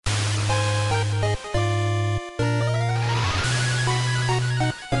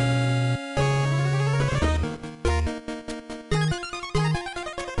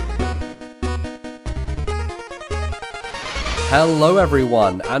Hello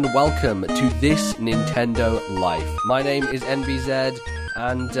everyone, and welcome to This Nintendo Life. My name is NBZ,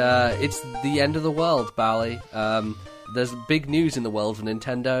 and it's the end of the world, Bally. There's big news in the world of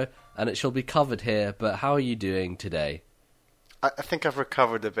Nintendo, and it shall be covered here, but how are you doing today? I think I've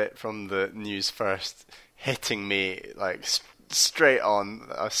recovered a bit from the news first hitting me, like, straight on.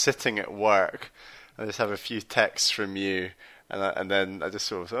 I was sitting at work, I just have a few texts from you, and then I just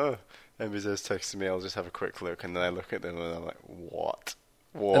sort of, NBZ's texting me, I'll just have a quick look, and then I look at them and I'm like, what?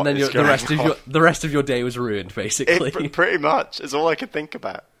 And then the rest of your day was ruined, basically. Pretty much is all I could think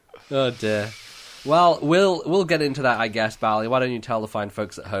about. Oh dear. Well, we'll get into that, I guess, Bally. Why don't you tell the fine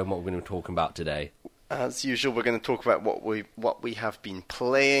folks at home what we're going to be talking about today? As usual, we're going to talk about what we have been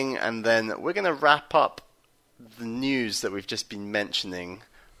playing, and then we're going to wrap up the news that we've just been mentioning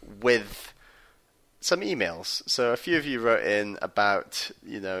with some emails. So a few of you wrote in about,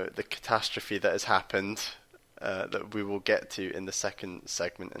 the catastrophe that has happened, that we will get to in the second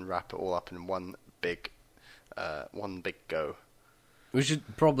segment and wrap it all up in one big go. We should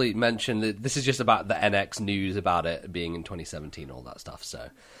probably mention that this is just about the NX news about it being in 2017, all that stuff. So,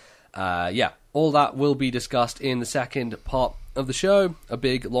 all that will be discussed in the second part of the show, a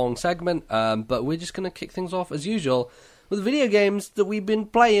big, long segment. But we're just going to kick things off, as usual, with video games that we've been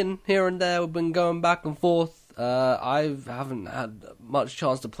playing here and there. We've been going back and forth. I haven't had much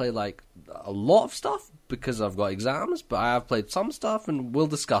chance to play, a lot of stuff because I've got exams, but I have played some stuff, and we'll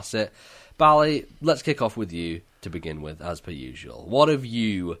discuss it. Bally, let's kick off with you to begin with, as per usual. What have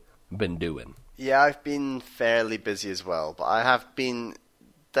you been doing? Yeah, I've been fairly busy as well, but I have been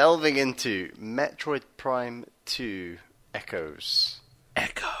delving into Metroid Prime 2 Echoes.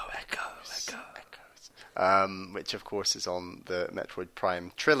 Which of course is on the Metroid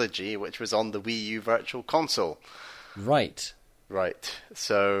Prime trilogy, which was on the Wii U Virtual Console. Right.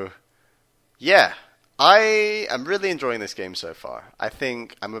 So, yeah, I am really enjoying this game so far. I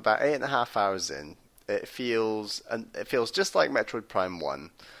think I'm about 8.5 hours in. It feels just like Metroid Prime 1.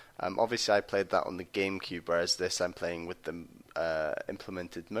 Obviously, I played that on the GameCube, whereas this I'm playing with the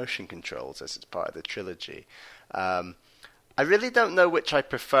implemented motion controls as it's part of the trilogy. I really don't know which I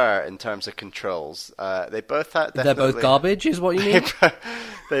prefer in terms of controls. They both have They're both garbage, is what you mean?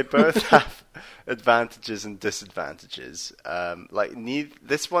 They both have advantages and disadvantages.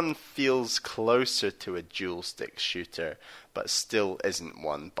 This one feels closer to a dual stick shooter, but still isn't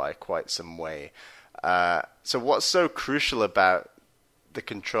one by quite some way. So what's so crucial about the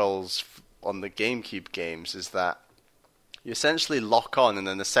controls on the GameCube games is that you essentially lock on, and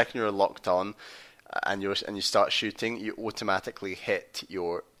then the second you're locked on, and you start shooting, you automatically hit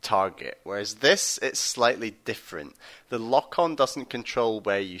your target. Whereas this, it's slightly different. The lock-on doesn't control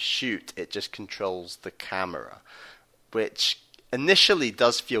where you shoot, it just controls the camera, which initially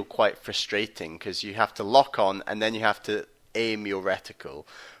does feel quite frustrating because you have to lock on and then you have to aim your reticle.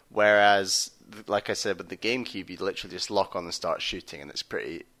 Whereas, like I said, with the GameCube, you literally just lock on and start shooting, and it's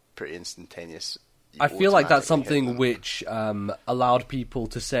pretty instantaneous. I feel like that's something which allowed people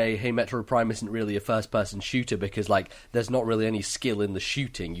to say, hey, Metroid Prime isn't really a first-person shooter because, there's not really any skill in the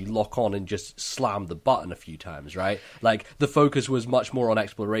shooting. You lock on and just slam the button a few times, right? The focus was much more on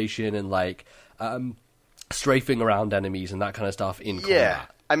exploration and, strafing around enemies and that kind of stuff in combat. Yeah.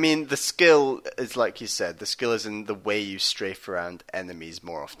 I mean, the skill is, like you said, the skill is in the way you strafe around enemies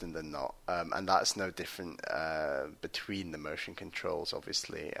more often than not. And that's no different between the motion controls,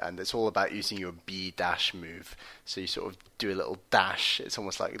 obviously. And it's all about using your B dash move. So you sort of do a little dash. It's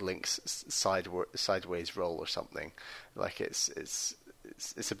almost like Link's sideways roll or something. It's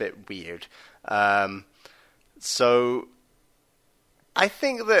a bit weird. So I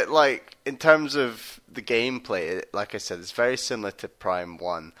think that, in terms of the gameplay, like I said, it's very similar to Prime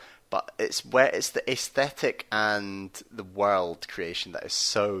 1, but it's the aesthetic and the world creation that is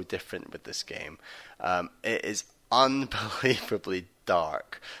so different with this game. It is unbelievably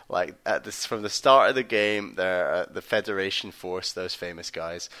dark. From the start of the game, they're the Federation Force, those famous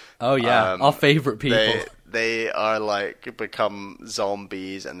guys. Oh yeah, our favorite people. They are become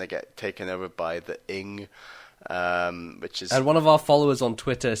zombies, and they get taken over by the Ing. Which is, and one of our followers on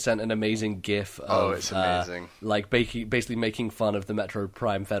Twitter sent an amazing GIF of it's amazing. Basically making fun of the Metroid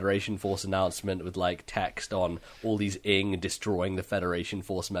Prime Federation Force announcement with text on all these Ing destroying the Federation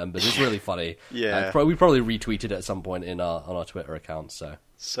Force members. It's really funny. Yeah, we probably retweeted it at some point on our Twitter account.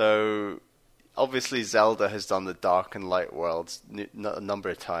 So obviously Zelda has done the dark and light worlds a number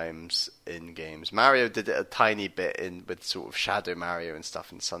of times in games. Mario did it a tiny bit with sort of Shadow Mario and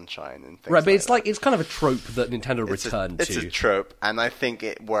stuff in Sunshine and things right, but like it's kind of a trope that Nintendo returned to. It's a trope, and I think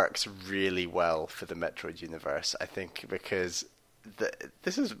it works really well for the Metroid universe. I think because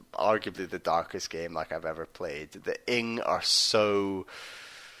this is arguably the darkest game like I've ever played. The Ing are so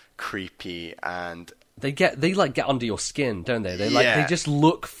creepy, and they get under your skin, don't they? They Yeah. they just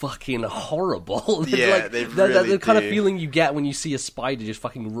look fucking horrible. Yeah, like, they they're really the kind of do. feeling you get when you see a spider just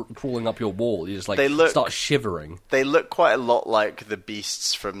fucking crawling up your wall. You just like They look- start shivering. They look quite a lot like the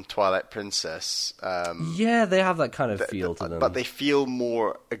beasts from Twilight Princess. Yeah, they have that kind of feel to them. But they feel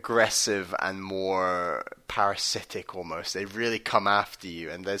more aggressive and more parasitic almost. They really come after you,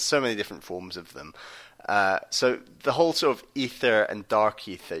 and there's so many different forms of them. So the whole sort of ether and dark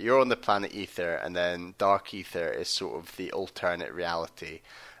ether, you're on the planet ether, and then dark ether is sort of the alternate reality,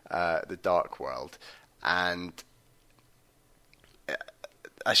 the dark world. And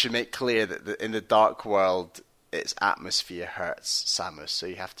I should make clear that in the dark world, its atmosphere hurts Samus, so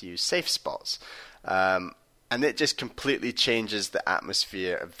you have to use safe spots. And it just completely changes the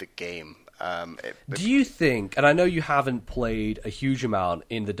atmosphere of the game. Do you think, and I know you haven't played a huge amount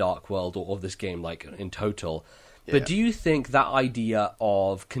in the Dark World or of this game, like in total, but do you think that idea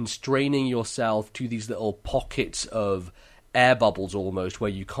of constraining yourself to these little pockets of air bubbles almost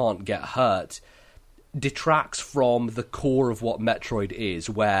where you can't get hurt detracts from the core of what Metroid is,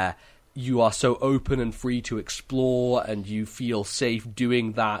 where you are so open and free to explore and you feel safe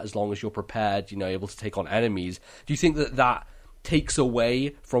doing that as long as you're prepared, able to take on enemies? Do you think that takes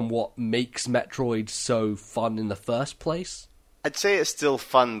away from what makes Metroid so fun in the first place? I'd say it's still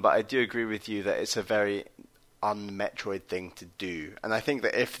fun, but I do agree with you that it's a very un-Metroid thing to do. And I think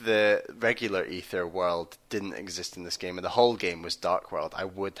that if the regular Ether world didn't exist in this game and the whole game was Dark World, I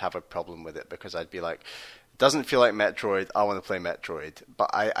would have a problem with it, because I'd be like, it doesn't feel like Metroid, I want to play Metroid. But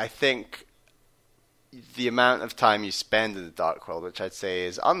I think the amount of time you spend in the Dark World, which I'd say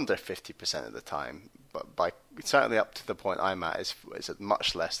is under 50% of the time, but by certainly up to the point I'm at, is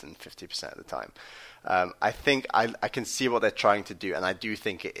much less than 50% of the time. I think I can see what they're trying to do, and I do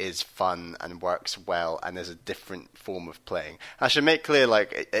think it is fun and works well, and there's a different form of playing. I should make clear,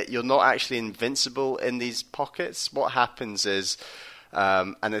 you're not actually invincible in these pockets. What happens is,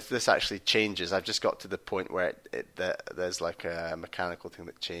 and if this actually changes, I've just got to the point where there's like a mechanical thing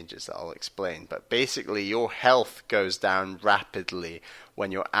that changes that I'll explain. But basically, your health goes down rapidly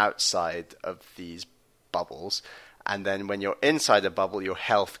when you're outside of these bubbles, and then when you're inside a bubble, your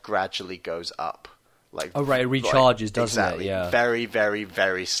health gradually goes up. It recharges, doesn't exactly, it? Yeah, very, very,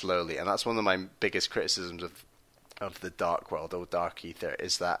 very slowly, and that's one of my biggest criticisms of the Dark World or Dark Ether,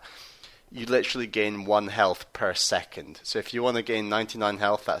 is that you literally gain 1 health per second. So if you want to gain 99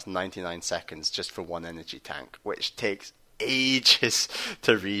 health, that's 99 seconds just for 1 energy tank, which takes ages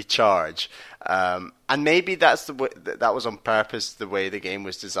to recharge. And maybe that was on purpose, the way the game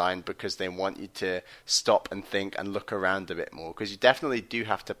was designed, because they want you to stop and think and look around a bit more, because you definitely do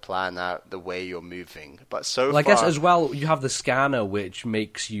have to plan out the way you're moving. But I guess as well, you have the scanner, which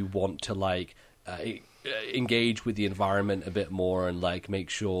makes you want to engage with the environment a bit more and make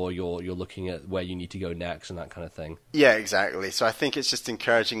sure you're looking at where you need to go next and that kind of thing. Yeah, exactly. So I think it's just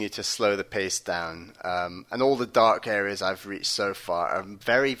encouraging you to slow the pace down. And all the dark areas I've reached so far are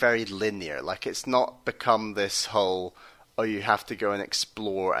very, very linear. It's not become this whole, you have to go and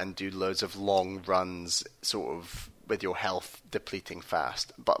explore and do loads of long runs sort of with your health depleting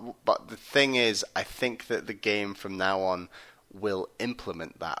fast. But the thing is, I think that the game from now on will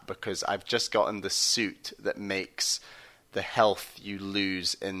implement that, because I've just gotten the suit that makes the health you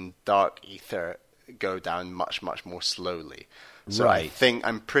lose in Dark Ether go down much, much more slowly. So right.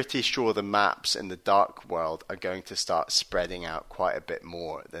 I'm pretty sure the maps in the Dark World are going to start spreading out quite a bit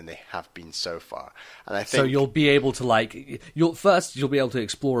more than they have been so far. And I think so you'll be able to you'll be able to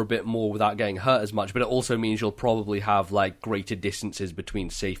explore a bit more without getting hurt as much, but it also means you'll probably have greater distances between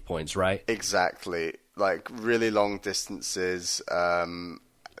save points, right? Exactly. Really long distances.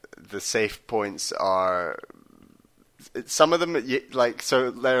 The safe points are, some of them,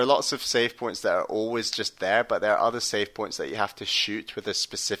 so there are lots of save points that are always just there, but there are other save points that you have to shoot with a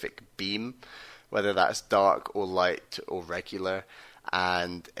specific beam, whether that's dark or light or regular,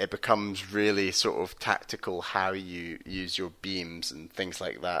 and it becomes really sort of tactical how you use your beams and things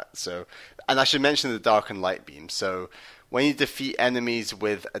like that. So, and I should mention the dark and light beam. So when you defeat enemies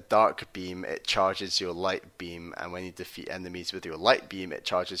with a dark beam, it charges your light beam, and when you defeat enemies with your light beam, it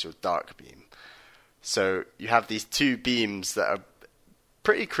charges your dark beam. So you have these 2 beams that are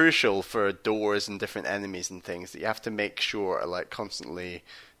pretty crucial for doors and different enemies and things that you have to make sure are constantly,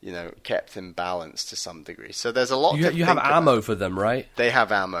 kept in balance to some degree. So there's a lot. You have ammo for them, right? They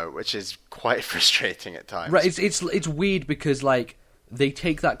have ammo, which is quite frustrating at times. Right. It's weird because they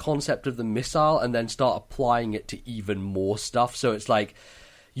take that concept of the missile and then start applying it to even more stuff. So it's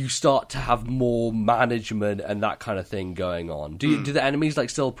you start to have more management and that kind of thing going on. Do the enemies like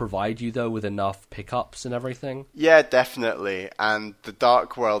still provide you though with enough pickups and everything? Yeah, definitely. And the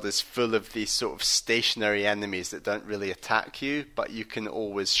Dark World is full of these sort of stationary enemies that don't really attack you, but you can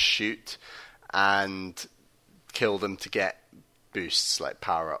always shoot and kill them to get boosts like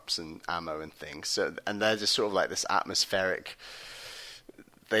power-ups and ammo and things. So, and they're just sort of like this atmospheric.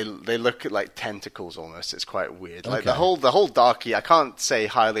 They look like tentacles almost. It's quite weird. Like the whole Dark Ether. I can't say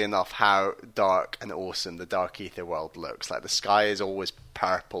highly enough how dark and awesome the Dark Ether world looks. Like the sky is always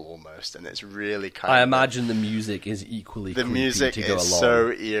purple almost, and it's really kind of. I imagine the music is equally. The music to go is along.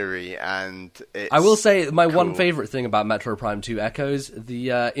 so eerie, and it's I will say my cool. one favorite thing about Metroid Prime 2 Echoes,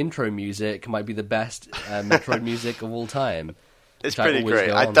 the intro music might be the best Metroid music of all time. It's pretty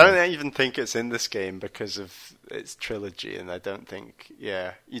great. I don't even think it's in this game because of its trilogy, and I don't think,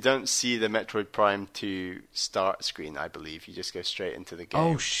 you don't see the Metroid Prime 2 start screen, I believe. You just go straight into the game.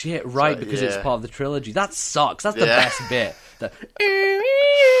 Oh shit, right, So, because it's part of the trilogy. That sucks. That's the best bit.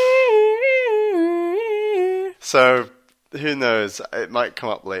 So, who knows? It might come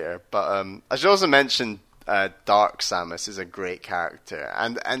up later. But I should also mention Dark Samus is a great character,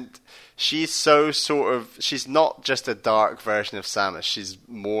 and she's so sort of, she's not just a dark version of Samus, she's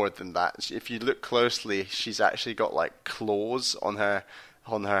more than that. If you look closely, she's actually got like claws on her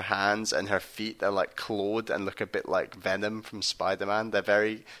hands, and her feet, they're like clawed and look a bit like Venom from Spider-Man.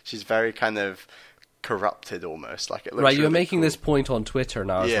 She's very kind of corrupted almost, like it looks right, you were really making cool. this point on Twitter,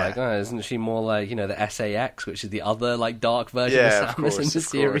 and I was like, oh, isn't she more like, the SAX, which is the other like dark version of Samus in the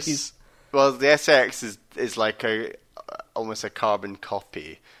series? Well, the SAX is like almost a carbon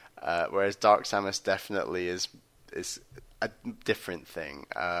copy, whereas Dark Samus definitely is a different thing.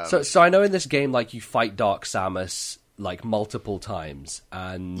 So I know in this game, like, you fight Dark Samus like multiple times,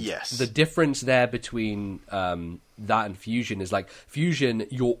 and yes. the difference there between that and Fusion is like Fusion,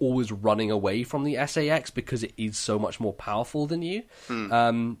 you're always running away from the SAX because it is so much more powerful than you.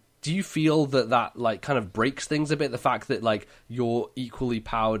 Do you feel that like kind of breaks things a bit? The fact that like you're equally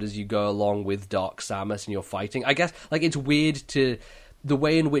powered as you go along with Dark Samus and you're fighting. I guess like it's weird to the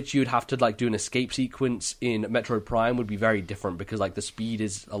way in which you'd have to like do an escape sequence in Metroid Prime would be very different because like the speed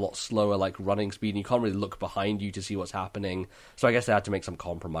is a lot slower, like running speed, and you can't really look behind you to see what's happening. So I guess they had to make some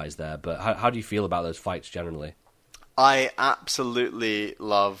compromise there. But how do you feel about those fights generally? I absolutely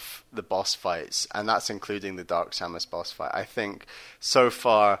love the boss fights, and that's including the Dark Samus boss fight. I think so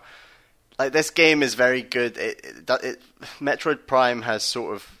far, like, this game is very good. Metroid Prime has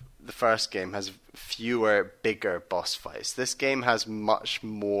sort of, the first game has fewer bigger boss fights. This game has much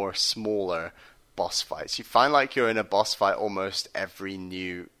more smaller boss fights. You find like you're in a boss fight almost every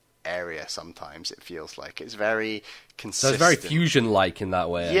new area. Sometimes it feels like it's very consistent. So it's very Fusion-like in that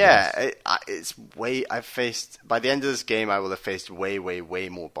way. It's way. By the end of this game, I will have faced way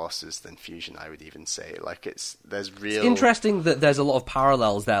more bosses than Fusion. I would even say, like, there's real. It's interesting that there's a lot of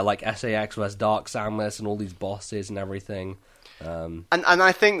parallels there, like SAX vs Dark Samus and all these bosses and everything. And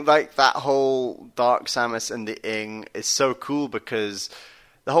I think like that whole Dark Samus and the Ing is so cool because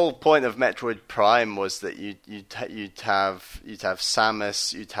the whole point of Metroid Prime was that you'd have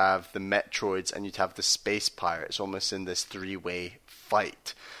Samus, you'd have the Metroids, and you'd have the Space Pirates, almost in this three-way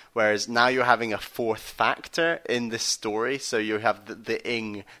fight. Whereas now you're having a fourth factor in this story, so you have the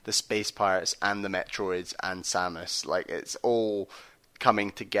Ing, the Space Pirates, and the Metroids and Samus. Like, it's all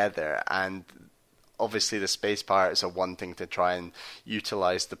coming together, and obviously the Space Pirates are wanting to try and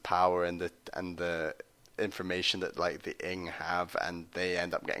utilize the power and the information that like the Ing have, and they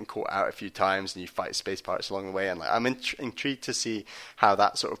end up getting caught out a few times, and you fight Space Pirates along the way, and like I'm intrigued to see how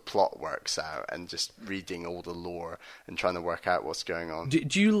that sort of plot works out, and just reading all the lore and trying to work out what's going on.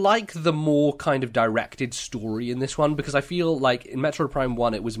 Do you like the more kind of directed story in this one? Because I feel like in Metroid Prime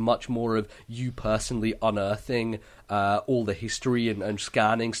 1 it was much more of you personally unearthing all the history and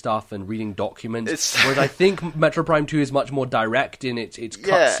scanning stuff and reading documents. Whereas I think Metroid Prime 2 is much more direct in its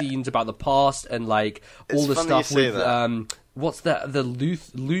cutscenes about the past and like all the stuff with what's the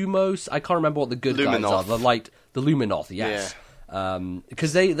Lumos? I can't remember what the good guys are. The Luminoth, yes. Yeah.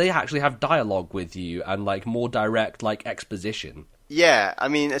 Because they actually have dialogue with you and like more direct like exposition. Yeah, I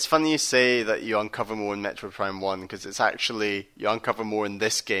mean, it's funny you say that you uncover more in Metroid Prime 1, because it's actually, you uncover more in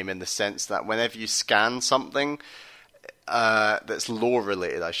this game in the sense that whenever you scan something that's lore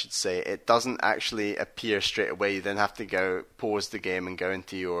related, I should say, it doesn't actually appear straight away. You then have to pause the game and go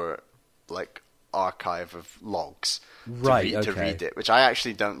into your like archive of logs Right, to read it, which I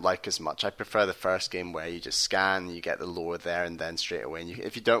actually don't like as much. I prefer the first game where you just scan, you get the lore there, and then straight away, and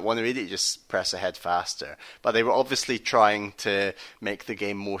if you don't want to read it, you just press ahead faster. But they were obviously trying to make the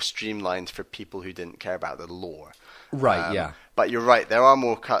game more streamlined for people who didn't care about the lore. Right, yeah. But you're right, there are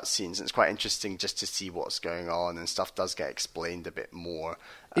more cutscenes, and it's quite interesting just to see what's going on, and stuff does get explained a bit more.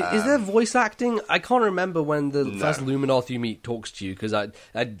 Is there voice acting? I can't remember when the first Luminoth you meet talks to you, because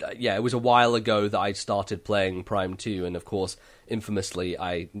it was a while ago that I started playing Prime 2, and of course, infamously,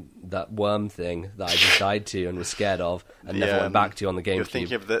 that worm thing that I just died to and was scared of, and never went back to on the GameCube. You're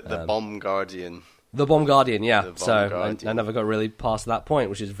thinking of the Bomb Guardian. The Bomb Guardian, yeah. The Bomb Guardian. I never got really past that point,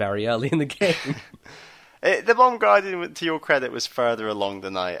 which is very early in the game. The Bomb Guardian, to your credit, was further along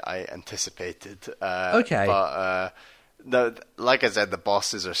than I anticipated. Okay. But no, like I said, the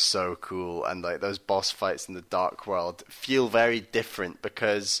bosses are so cool, and like those boss fights in the Dark World feel very different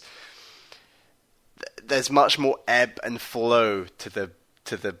because there's much more ebb and flow to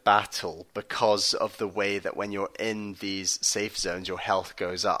the battle because of the way that when you're in these safe zones, your health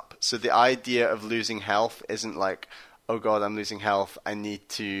goes up. So the idea of losing health isn't like, oh god, I'm losing health, I need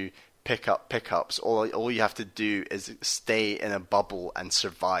to pick up pickups. All you have to do is stay in a bubble and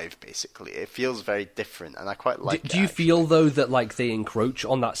survive, basically. It feels very different, and I quite like it. Do you feel, though, that like they encroach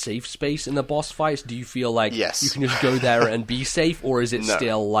on that safe space in the boss fights? Do you feel like you can just go there and be safe, or is it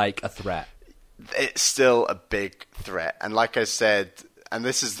still like a threat? It's still a big threat, and like I said, and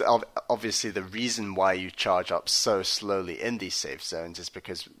this is obviously the reason why you charge up so slowly in these safe zones, is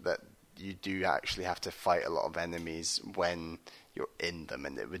because that you do actually have to fight a lot of enemies when you're in them,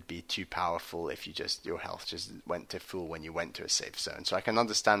 and it would be too powerful if your health just went to full when you went to a safe zone. So I can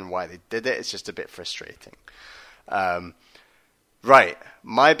understand why they did it. It's just a bit frustrating. Right,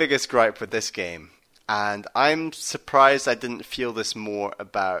 my biggest gripe with this game, and I'm surprised I didn't feel this more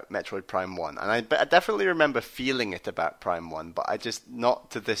about Metroid Prime 1, and I definitely remember feeling it about Prime 1, but I just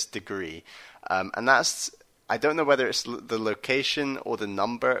not to this degree. And that's, I don't know whether it's the location or the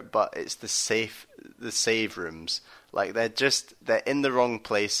number, but it's the save rooms. Like they're in the wrong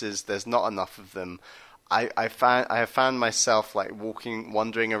places. There's not enough of them. I have found myself like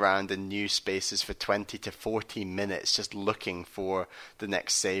wandering around in new spaces for 20 to 40 minutes just looking for the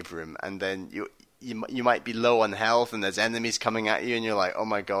next save room, and then you might be low on health and there's enemies coming at you, and you're like, oh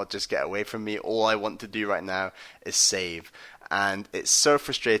my god, just get away from me. All I want to do right now is save. And it's so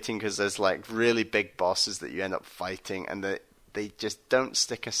frustrating because there's like really big bosses that you end up fighting, and they just don't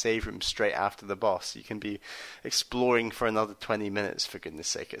stick a save room straight after the boss. You can be exploring for another 20 minutes, for goodness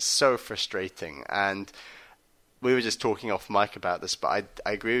sake. It's so frustrating. And we were just talking off mic about this, but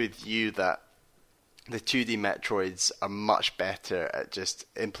I agree with you that the 2D Metroids are much better at just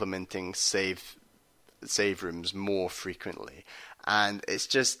implementing save rooms more frequently. And it's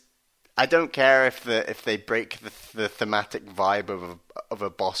just, I don't care if they break the thematic vibe of a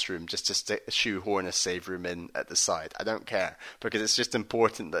boss room just to shoehorn a save room in at the side. I don't care, because it's just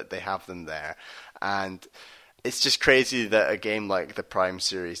important that they have them there. And it's just crazy that a game like the Prime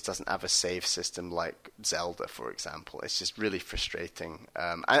series doesn't have a save system like Zelda, for example. It's just really frustrating.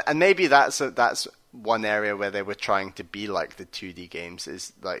 And maybe that's one area where they were trying to be like the 2D games,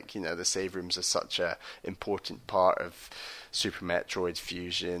 is like, the save rooms are such a important part of Super Metroid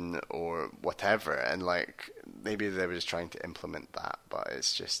Fusion or whatever, and like maybe they were just trying to implement that, but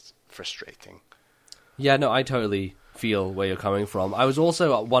it's just frustrating. Yeah, no, I totally feel where you're coming from. I was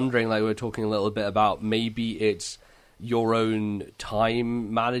also wondering, like we were talking a little bit about, maybe it's your own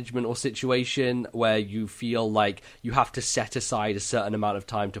time management or situation where you feel like you have to set aside a certain amount of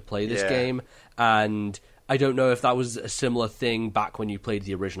time to play this game, and I don't know if that was a similar thing back when you played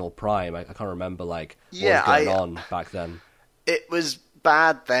the original Prime. I can't remember what was going on back then. It was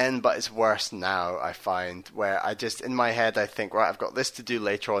bad then, but it's worse now, I find, where I just, in my head, I think, right, I've got this to do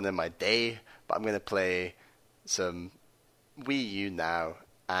later on in my day, but I'm going to play some Wii U now,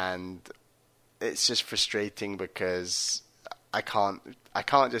 and it's just frustrating because I can't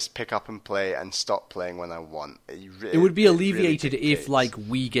just pick up and play and stop playing when I want. It would be alleviated really if like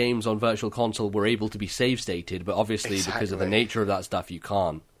Wii games on Virtual Console were able to be save stated, but obviously because of the nature of that stuff, you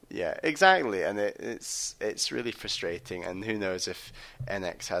can't. Yeah, exactly, and it's really frustrating, and who knows if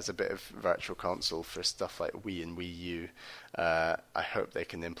NX has a bit of Virtual Console for stuff like Wii and Wii U. I hope they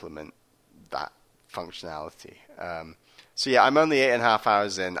can implement that functionality. So yeah, I'm only 8.5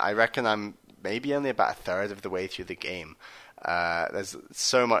 hours in. I reckon I'm maybe only about a third of the way through the game. There's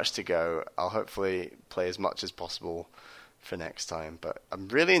so much to go. I'll hopefully play as much as possible for next time, but I'm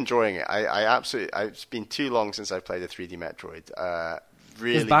really enjoying it. I absolutely, it's been too long since I played a 3D Metroid.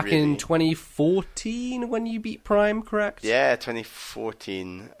 really, it was back really... in 2014 when you beat Prime, correct? Yeah,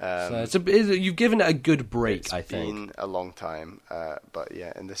 2014. So you've given it a good break, I think. It's been a long time, but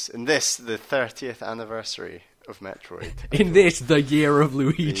yeah, in this, the 30th anniversary of Metroid. The year of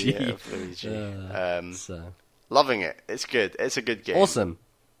Luigi. The year of Luigi. Loving it. It's good. It's a good game. Awesome.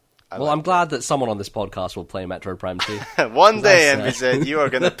 I'm glad that someone on this podcast will play Metroid Prime 2. One day, MVZ, you are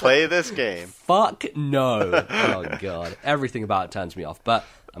going to play this game. Fuck no. Oh, God. Everything about it turns me off, but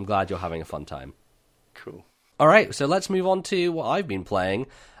I'm glad you're having a fun time. Cool. All right, so let's move on to what I've been playing.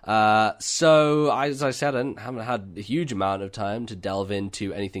 So, as I said, I haven't had a huge amount of time to delve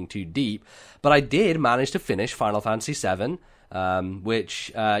into anything too deep, but I did manage to finish Final Fantasy VII,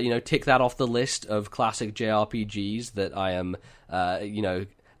 which, tick that off the list of classic JRPGs that I am,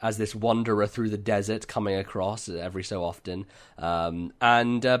 as this wanderer through the desert coming across every so often.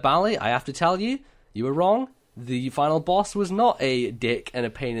 Bally, I have to tell you, you were wrong. The final boss was not a dick and a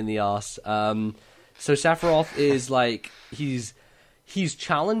pain in the ass. So Sephiroth is like, he's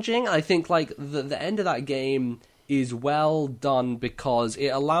challenging. I think like the end of that game is well done because it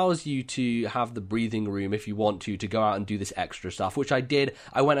allows you to have the breathing room if you want to go out and do this extra stuff, which I did.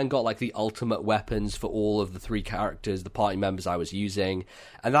 I went and got like the ultimate weapons for all of the 3 characters, the party members I was using,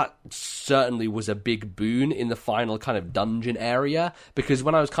 and that certainly was a big boon in the final kind of dungeon area, because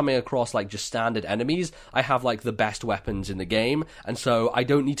when I was coming across like just standard enemies, I have like the best weapons in the game, and so I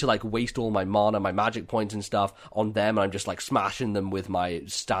don't need to like waste all my mana, my magic points and stuff on them, and I'm just like smashing them with my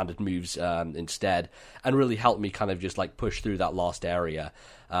standard moves instead, and really helped me kind of just like push through that last area.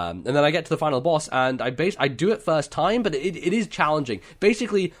 And then I get to the final boss, and I do it first time, but it is challenging.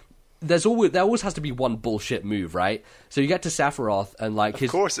 Basically, there always has to be one bullshit move, right? So you get to Sephiroth, and like of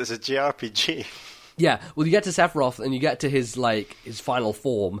course, it's a JRPG. Yeah, well, you get to Sephiroth, and you get to his final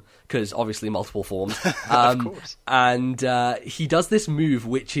form, because obviously multiple forms. Of course. And he does this move,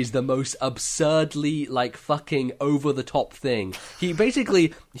 which is the most absurdly, like, fucking over-the-top thing.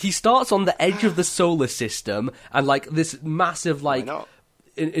 He starts on the edge of the solar system, and, like, this massive, like... Why not?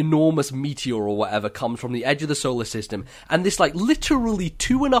 Enormous meteor or whatever comes from the edge of the solar system, and this like literally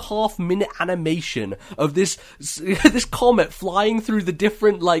 2.5 minute animation of this comet flying through the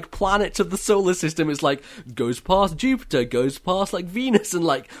different like planets of the solar system is like goes past Jupiter, goes past like Venus, and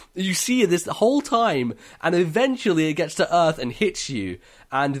like you see this the whole time, and eventually it gets to Earth and hits you,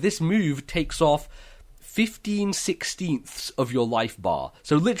 and this move takes off 15/16 of your life bar.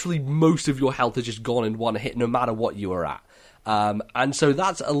 So literally most of your health is just gone in one hit, no matter what you are at. And so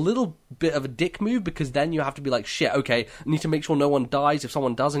that's a little bit of a dick move, because then you have to be like, shit, okay, I need to make sure no one dies. If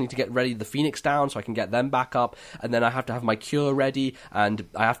someone does, I need to get ready the Phoenix down so I can get them back up, and then I have to have my cure ready, and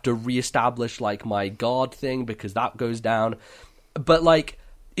I have to reestablish like my guard thing because that goes down. But like,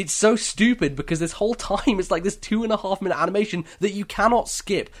 it's so stupid because this whole time it's like this 2.5 minute animation that you cannot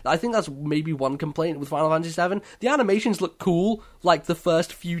skip. I think that's maybe one complaint with Final Fantasy VII. The animations look cool like the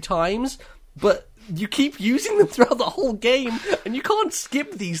first few times, but you keep using them throughout the whole game, and you can't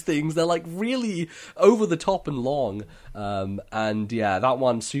skip these things. They're like really over the top and long. And yeah, that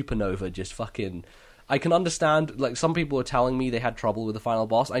one, Supernova, just fucking... I can understand, like, some people are telling me they had trouble with the final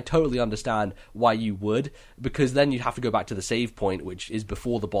boss. I totally understand why you would, because then you'd have to go back to the save point, which is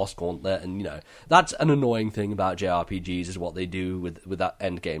before the boss gauntlet, and, you know, that's an annoying thing about JRPGs, is what they do with that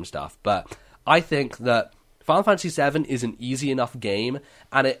endgame stuff. But I think that Final Fantasy VII is an easy enough game,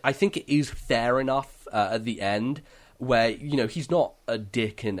 and I think it is fair enough at the end, where, you know, he's not a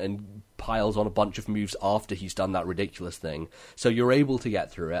dick and piles on a bunch of moves after he's done that ridiculous thing. So you're able to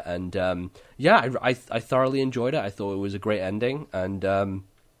get through it, and I thoroughly enjoyed it. I thought it was a great ending, and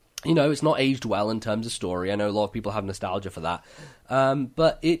you know, it's not aged well in terms of story. I know a lot of people have nostalgia for that,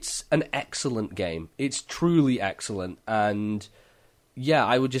 but it's an excellent game. It's truly excellent, and yeah,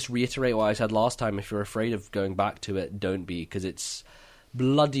 I would just reiterate what I said last time. If you're afraid of going back to it, don't be, because it's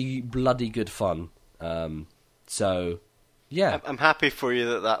bloody good fun. So, yeah. I'm happy for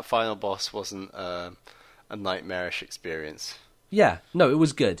you that final boss wasn't a nightmarish experience. Yeah, no, it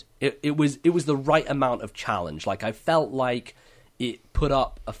was good. It was the right amount of challenge. Like, I felt like it put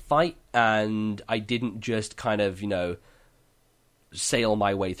up a fight, and I didn't just kind of, you know, sail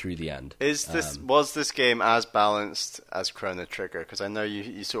my way through the end. Was this game as balanced as Chrono Trigger? Because I know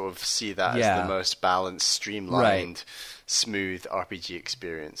you sort of see that as the most balanced, streamlined, smooth RPG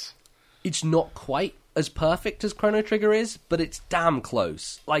experience. It's not quite as perfect as Chrono Trigger is, but it's damn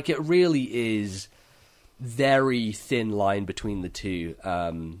close. Like, it really is very thin line between the two.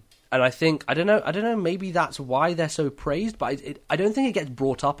 And I think, I don't know, maybe that's why they're so praised, but I don't think it gets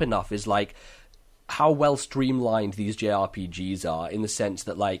brought up enough, is like how well streamlined these JRPGs are, in the sense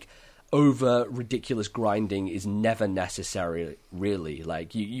that, like, over ridiculous grinding is never necessary, really.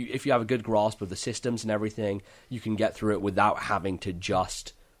 Like, you if you have a good grasp of the systems and everything, you can get through it without having to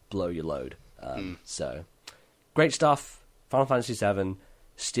just blow your load. So, great stuff. Final Fantasy VII,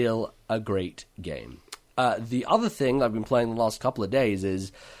 still a great game. The other thing I've been playing the last couple of days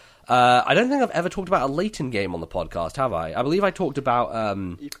is... I don't think I've ever talked about a Layton game on the podcast, have I? I believe I talked about...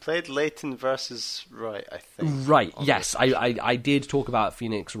 You played Layton versus Wright, I think. Right, yes. I did talk about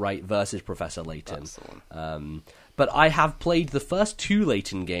Phoenix Wright versus Professor Layton. That's the one. But I have played the first 2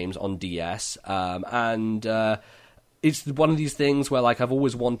 Layton games on DS, and it's one of these things where, like, I've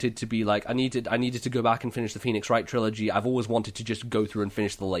always wanted to be like, I needed to go back and finish the Phoenix Wright trilogy. I've always wanted to just go through and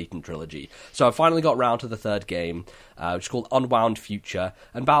finish the Layton trilogy. So I finally got round to the 3rd game, which is called Unwound Future.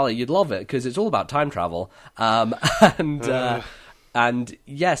 And Bally, you'd love it, because it's all about time travel. And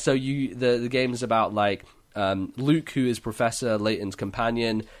yeah, so the game is about, like, Luke, who is Professor Layton's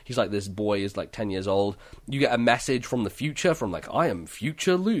companion. He's like, this boy is like 10 years old. You get a message from the future, from like, I am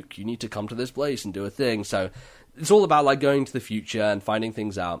future Luke. You need to come to this place and do a thing. So it's all about, like, going to the future and finding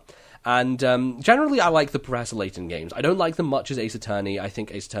things out. And generally, I like the Professor Layton games. I don't like them much as Ace Attorney. I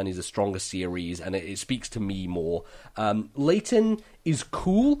think Ace Attorney is a stronger series, and it speaks to me more. Layton is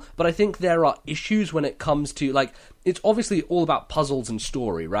cool, but I think there are issues when it comes to, like, it's obviously all about puzzles and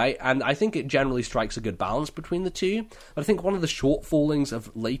story, right? And I think it generally strikes a good balance between the two. But I think one of the shortfallings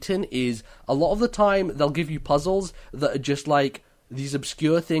of Layton is a lot of the time they'll give you puzzles that are just, like, these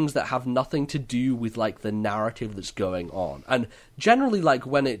obscure things that have nothing to do with, like, the narrative that's going on. And generally, like,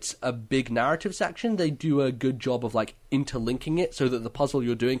 when it's a big narrative section, they do a good job of, like, interlinking it so that the puzzle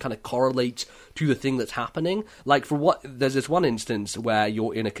you're doing kind of correlates to the thing that's happening. Like, there's this one instance where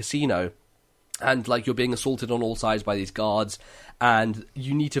you're in a casino, and, like, you're being assaulted on all sides by these guards, and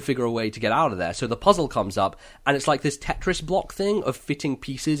you need to figure a way to get out of there. So the puzzle comes up, and it's like this Tetris block thing of fitting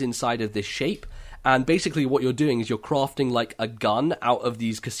pieces inside of this shape. And basically what you're doing is you're crafting, like, a gun out of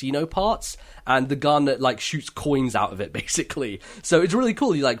these casino parts, and the gun, like, shoots coins out of it, basically. So it's really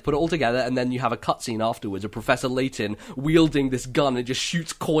cool. You, like, put it all together, and then you have a cutscene afterwards of Professor Layton wielding this gun and just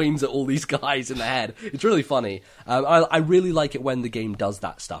shoots coins at all these guys in the head. It's really funny. I really like it when the game does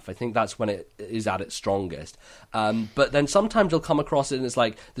that stuff. I think that's when it is at its strongest. But then sometimes you'll come across it, and it's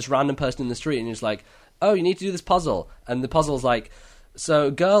like this random person in the street, and it's like, oh, you need to do this puzzle. And the puzzle's like...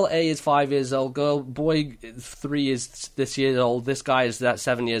 So, girl A is 5 years old, boy 3 is this year old, this guy is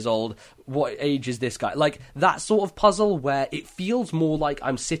 7 years old, what age is this guy? Like, that sort of puzzle where it feels more like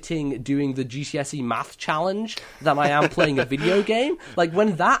I'm sitting doing the GCSE math challenge than I am playing a video game. Like,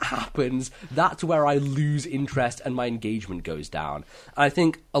 when that happens, that's where I lose interest and my engagement goes down. And I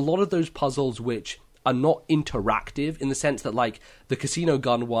think a lot of those puzzles which are not interactive in the sense that, like, the casino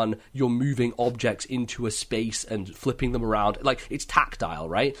gun one, you're moving objects into a space and flipping them around. Like, it's tactile,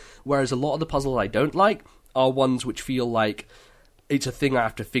 right? Whereas a lot of the puzzles I don't like are ones which feel like it's a thing I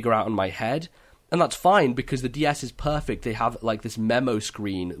have to figure out in my head. And that's fine, because the DS is perfect. They have, like, this memo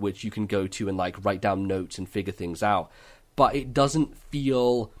screen which you can go to and, like, write down notes and figure things out. But it doesn't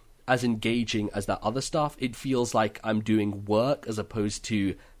feel as engaging as that other stuff. It feels like I'm doing work as opposed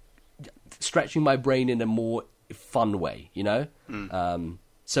to stretching my brain in a more fun way, you know?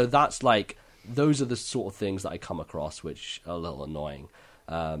 So that's, like, those are the sort of things that I come across which are a little annoying.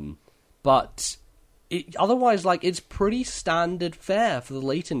 But otherwise, like, it's pretty standard fare for the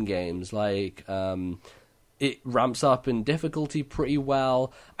Layton games. Like, it ramps up in difficulty pretty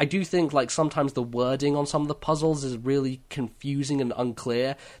well. I do think, like, sometimes the wording on some of the puzzles is really confusing and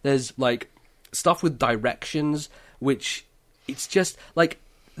unclear. There's, like, stuff with directions, which it's just, like,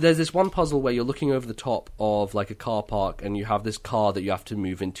 there's this one puzzle where you're looking over the top of, like, a car park, and you have this car that you have to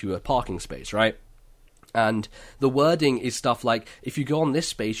move into a parking space, right? And the wording is stuff like, if you go on this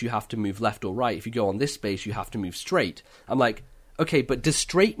space, you have to move left or right. If you go on this space, you have to move straight. I'm like, okay, but does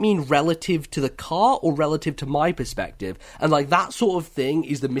straight mean relative to the car or relative to my perspective? And, like, that sort of thing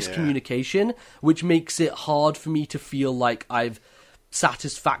is the miscommunication, which makes it hard for me to feel like I've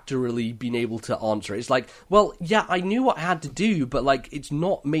satisfactorily been able to answer it. It's like, well, yeah, I knew what I had to do, but, like, it's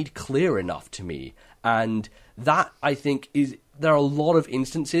not made clear enough to me. And that, I think, is... There are a lot of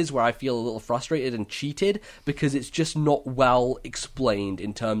instances where I feel a little frustrated and cheated because it's just not well explained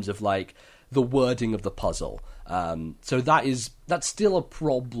in terms of, like, the wording of the puzzle. So that's still a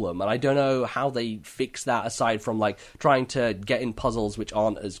problem, and I don't know how they fix that aside from, like, trying to get in puzzles which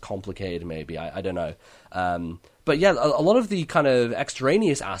aren't as complicated, maybe. I don't know. But yeah, a lot of the kind of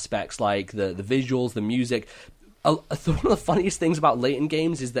extraneous aspects, like the visuals, the music, one of the funniest things about Layton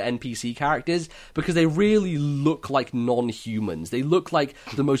games is the NPC characters, because they really look like non-humans. They look like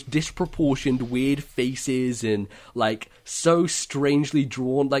the most disproportioned, weird faces, and like so strangely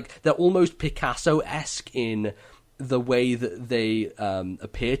drawn. Like they're almost Picasso-esque in the way that they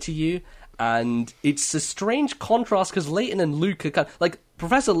appear to you. And it's a strange contrast because Layton and Luke are kind of, like,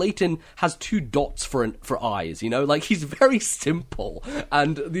 Professor Layton has 2 dots for eyes, you know? Like, he's very simple.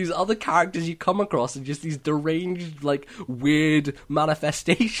 And these other characters you come across are just these deranged, like, weird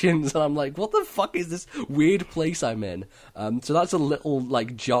manifestations. And I'm like, what the fuck is this weird place I'm in? So that's a little,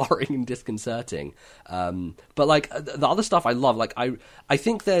 like, jarring and disconcerting. But, like, the other stuff I love, like, I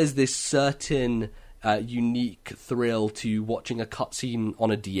think there's this certain... unique thrill to watching a cutscene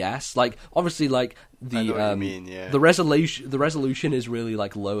on a DS. Like, obviously, like the resolution is really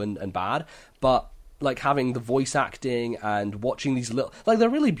like low and bad, but like having the voice acting and watching these little, like, they're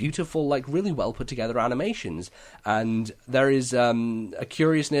really beautiful, like really well put together animations, and there is a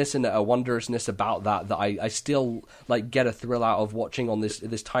curiousness and a wondrousness about that I still like get a thrill out of watching on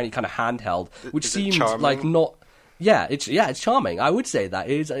this tiny kind of handheld, which seems like not. Yeah, it's charming. I would say that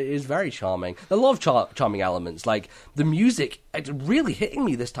it is very charming. A lot of charming elements, like the music. It's really hitting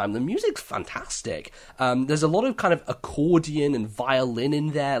me this time. The music's fantastic. There's a lot of kind of accordion and violin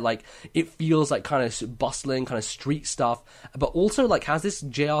in there. Like it feels like kind of bustling, kind of street stuff, but also like has this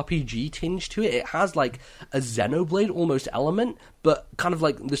JRPG tinge to it. It has like a Xenoblade almost element, but kind of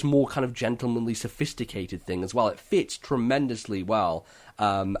like this more kind of gentlemanly, sophisticated thing as well. It fits tremendously well,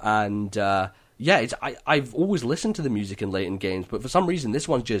 yeah, I've always listened to the music in Layton games, but for some reason this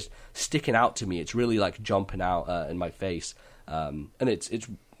one's just sticking out to me. It's really like jumping out in my face, and it's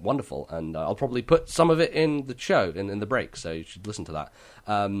wonderful. And I'll probably put some of it in the show in the break, so you should listen to that.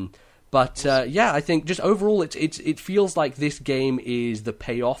 But yeah, I think just overall, it feels like this game is the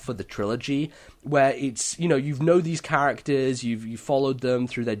payoff for the trilogy, where it's, you know, these characters, you've followed them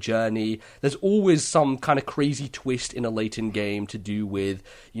through their journey. There's always some kind of crazy twist in a Layton game to do with,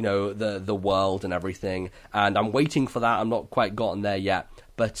 you know, the world and everything. And I'm waiting for that. I'm not quite gotten there yet,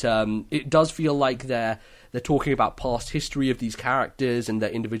 but it does feel like they're talking about past history of these characters and their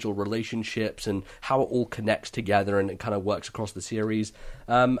individual relationships and how it all connects together and it kind of works across the series.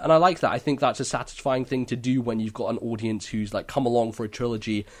 And I like that. I think that's a satisfying thing to do when you've got an audience who's like come along for a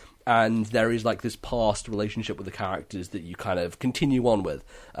trilogy and there is like this past relationship with the characters that you kind of continue on with.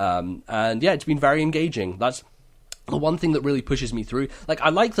 And yeah, it's been very engaging. That's the one thing that really pushes me through. Like, I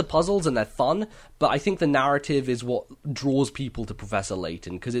like the puzzles and they're fun, but I think the narrative is what draws people to Professor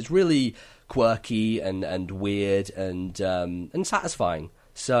Layton, because it's really quirky and weird and satisfying.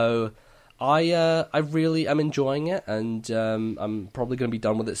 So I really am enjoying it, and I'm probably going to be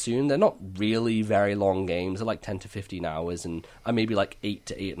done with it soon. They're not really very long games. They're like 10 to 15 hours, and I'm maybe like 8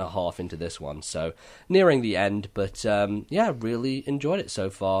 to 8.5 into this one, so nearing the end. But yeah, really enjoyed it so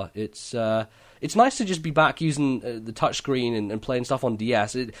far. It's nice to just be back using the touchscreen and playing stuff on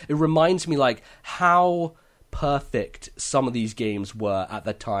DS. It reminds me like how perfect some of these games were at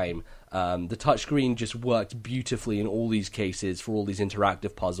the time. The touchscreen just worked beautifully in all these cases for all these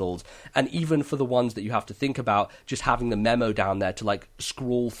interactive puzzles, and even for the ones that you have to think about, just having the memo down there to like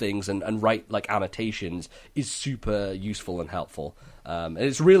scroll things and write like annotations is super useful and helpful. And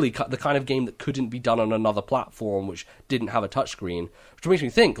it's really the kind of game that couldn't be done on another platform which didn't have a touchscreen, which makes me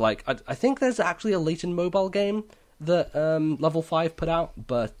think, like, I think there's actually a Layton mobile game that Level 5 put out,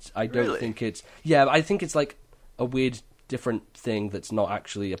 but I don't think it's... Yeah, I think it's like a weird different thing that's not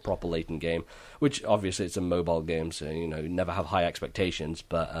actually a proper Layton game, which obviously it's a mobile game, so, you know, never have high expectations,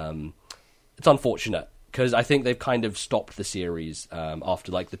 but it's unfortunate, because I think they've kind of stopped the series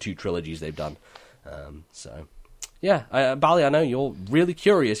after, like, the 2 trilogies they've done. So... Yeah, Bally, I know you're really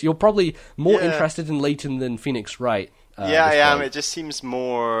curious. You're probably more interested in Layton than Phoenix Wright. Yeah, I am. It just seems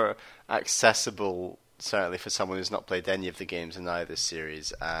more accessible, certainly for someone who's not played any of the games in either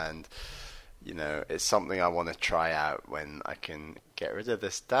series. And, you know, it's something I want to try out when I can get rid of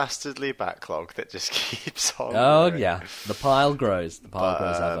this dastardly backlog that just keeps on. Oh, growing. yeah. The pile grows. The pile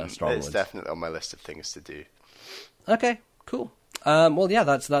grows ever stronger. It's definitely on my list of things to do. Okay, cool. Well, yeah,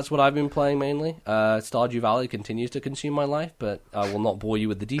 that's what I've been playing mainly. Stardew Valley continues to consume my life, but I will not bore you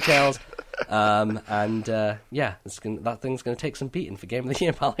with the details. Yeah, that thing's going to take some beating for Game of the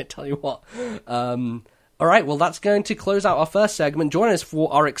Year, pal, I tell you what. All right, well, that's going to close out our first segment. Join us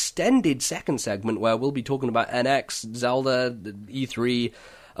for our extended second segment, where we'll be talking about NX, Zelda, E3,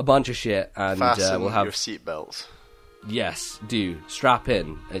 a bunch of shit, and Fasten we'll have your seatbelts. Yes, do. Strap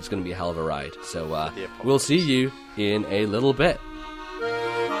in. It's going to be a hell of a ride. So we'll see you in a little bit.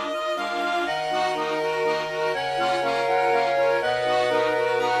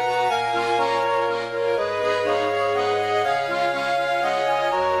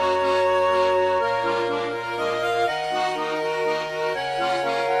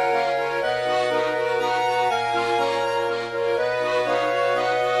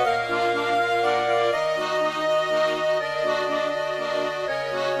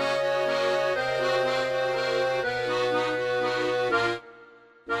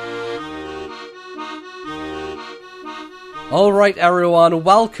 Alright everyone,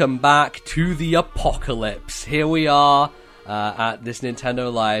 welcome back to the apocalypse. Here we are at this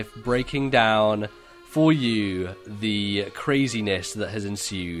Nintendo Live, breaking down for you the craziness that has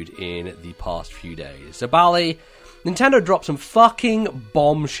ensued in the past few days. So Bally, Nintendo dropped some fucking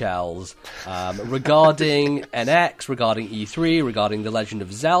bombshells regarding NX, regarding E3, regarding The Legend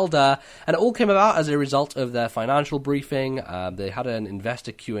of Zelda, and it all came about as a result of their financial briefing. They had an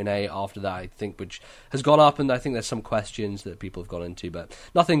investor Q&A after that, I think, which has gone up, and I think there's some questions that people have gone into, but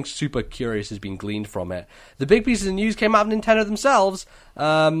nothing super curious has been gleaned from it. The big pieces of news came out of Nintendo themselves,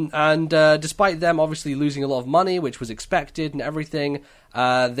 and despite them obviously losing a lot of money, which was expected and everything,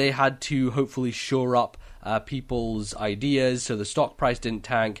 they had to hopefully shore up people's ideas, so the stock price didn't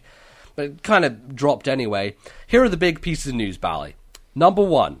tank, but it kind of dropped anyway. Here are the big pieces of news, Bally. Number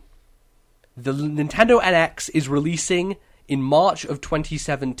one, the Nintendo NX is releasing in March of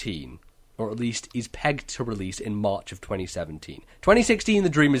 2017, or at least is pegged to release in March of 2017. 2016, the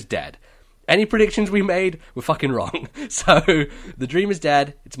dream is dead. Any predictions we made were fucking wrong. So, the dream is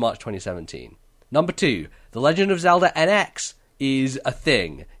dead, it's March 2017. Number two, The Legend of Zelda NX is a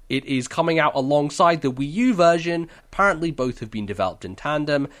thing. It is coming out alongside the Wii U version. Apparently, both have been developed in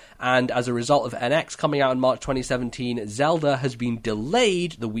tandem, and as a result of NX coming out in March 2017, Zelda has been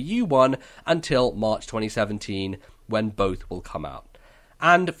delayed, the Wii U one, until March 2017, when both will come out.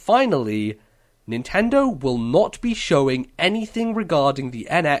 And finally, Nintendo will not be showing anything regarding the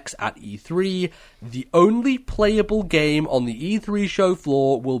NX at E3. The only playable game on the E3 show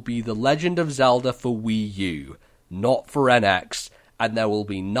floor will be The Legend of Zelda for Wii U, not for NX. And there will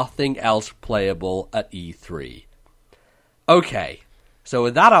be nothing else playable at E3. Okay, so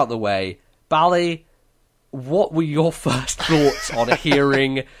with that out of the way, Bally, what were your first thoughts on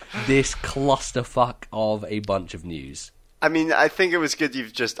hearing this clusterfuck of a bunch of news? I mean, I think it was good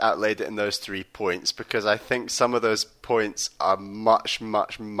you've just outlaid it in those 3 points, because I think some of those points are much,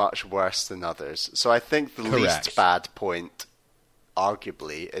 much, much worse than others. So I think the least bad point,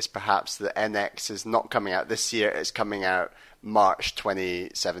 arguably, is perhaps the NX is not coming out this year, it's coming out March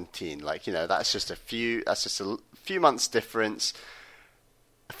 2017. Like, you know, that's just a few months difference.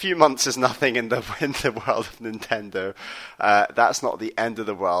 A few months is nothing in the world of Nintendo. That's not the end of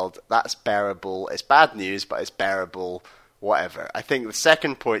the world. That's bearable. It's bad news, but it's bearable. Whatever. I think the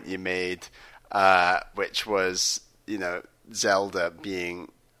second point you made, which was, you know, Zelda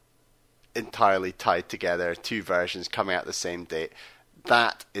being entirely tied together, 2 versions coming out the same date.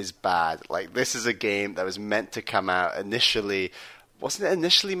 That is bad. Like, this is a game that was meant to come out initially. Wasn't it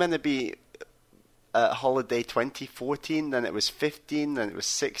initially meant to be holiday 2014? Then it was 15. Then it was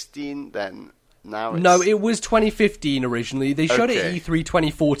 16. Then now it's... No, it was 2015 originally. They showed it at E3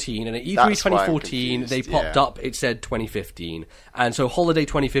 2014, and at E3 2014 they popped up. It said 2015, and so holiday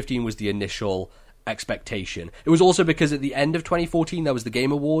 2015 was the initial expectation. It was also because at the end of 2014 there was the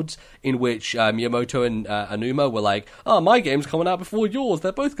Game Awards, in which Miyamoto and Aonuma were like, oh, my game's coming out before yours,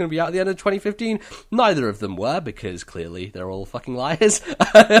 they're both going to be out at the end of 2015. Neither of them were, because clearly they're all fucking liars.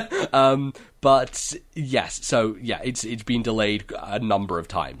 But yes, so yeah, it's been delayed a number of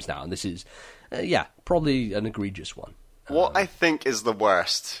times now, and this is probably an egregious one. What I think is the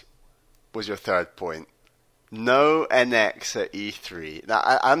worst was your third point. No NX at E3. Now,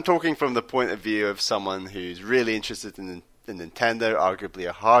 I'm talking from the point of view of someone who's really interested in Nintendo, arguably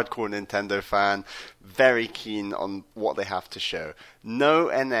a hardcore Nintendo fan, very keen on what they have to show. No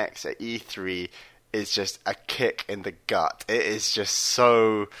NX at E3 is just a kick in the gut. It is just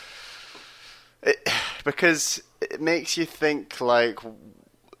so... because it makes you think, like,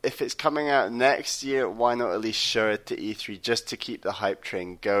 if it's coming out next year, why not at least show it to E3 just to keep the hype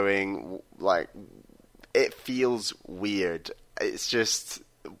train going? Like... it feels weird. It's just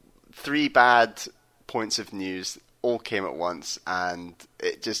 3 bad points of news all came at once, and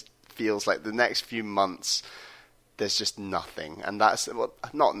it just feels like the next few months there's just nothing. And that's, well,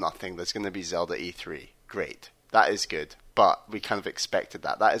 not nothing. There's going to be Zelda E3. Great. That is good. But we kind of expected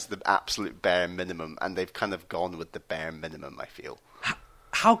that. That is the absolute bare minimum, and they've kind of gone with the bare minimum, I feel.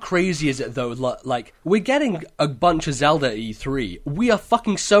 How crazy is it, though? Like, we're getting a bunch of Zelda at E3. We are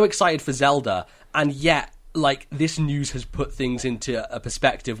fucking so excited for Zelda, and yet, like, this news has put things into a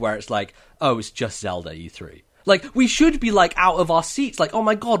perspective where it's like, oh, it's just Zelda E3. Like, we should be, like, out of our seats, like, oh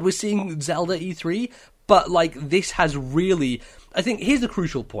my god, we're seeing Zelda E3, but, like, this has really... I think, here's the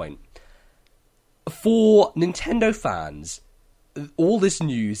crucial point. For Nintendo fans, all this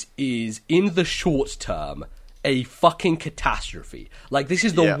news is, in the short term, a fucking catastrophe. Like, this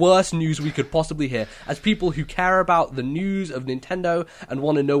is the worst news we could possibly hear. As people who care about the news of Nintendo and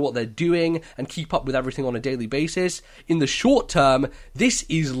want to know what they're doing and keep up with everything on a daily basis, in the short term, this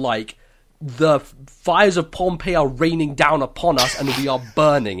is like the fires of Pompeii are raining down upon us and we are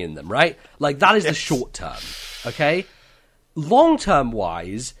burning in them, right? Like, that is the short term, okay? Long term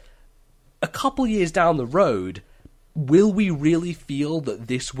wise, a couple years down the road, will we really feel that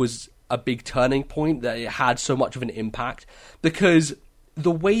this was a big turning point, that it had so much of an impact? Because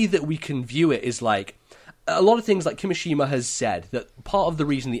the way that we can view it is like, a lot of things like Kimishima has said that part of the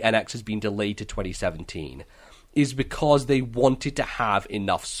reason the NX has been delayed to 2017 is because they wanted to have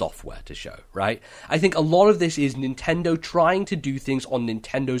enough software to show, right? I think a lot of this is Nintendo trying to do things on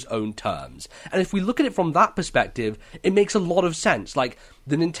Nintendo's own terms. And if we look at it from that perspective, it makes a lot of sense. Like,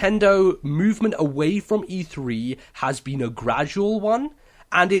 the Nintendo movement away from E3 has been a gradual one,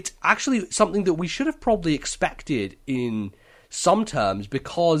 and it's actually something that we should have probably expected in some terms,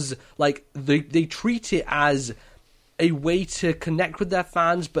 because, like, they treat it as a way to connect with their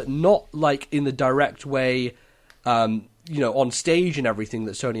fans, but not, like, in the direct way, on stage and everything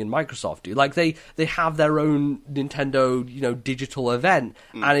that Sony and Microsoft do. Like, they have their own Nintendo, digital event,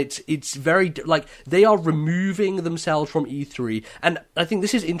 and it's very, like, they are removing themselves from E3, and I think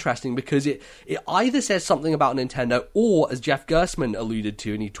this is interesting because it either says something about Nintendo, or, as Jeff Gerstmann alluded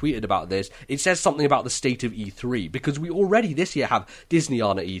to, and he tweeted about this, it says something about the state of E3, because we already this year have Disney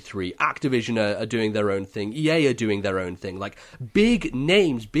on at E3, Activision are doing their own thing, EA are doing their own thing, like, big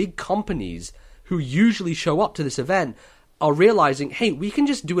names, big companies who usually show up to this event are realizing, hey, we can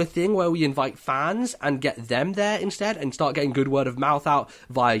just do a thing where we invite fans and get them there instead and start getting good word of mouth out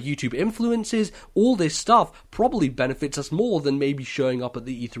via YouTube influences. All this stuff probably benefits us more than maybe showing up at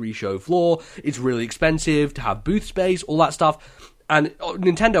the E3 show floor. It's really expensive to have booth space, all that stuff. And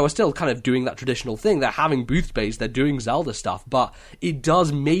Nintendo are still kind of doing that traditional thing. They're having booth space, they're doing Zelda stuff, but it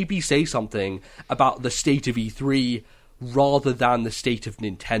does maybe say something about the state of E3 rather than the state of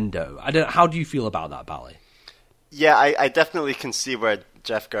Nintendo. How do you feel about that, Bally? Yeah, I definitely can see where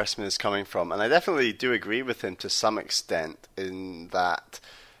Jeff Gerstmann is coming from, and I definitely do agree with him to some extent in that.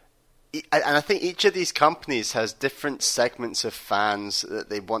 And I think each of these companies has different segments of fans that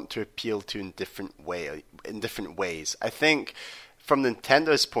they want to appeal to in different ways. I think from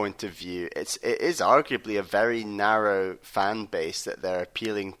Nintendo's point of view, it is arguably a very narrow fan base that they're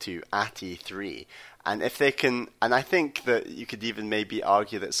appealing to at E3. And if they can, and I think that you could even maybe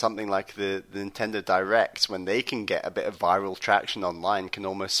argue that something like the Nintendo Directs, when they can get a bit of viral traction online, can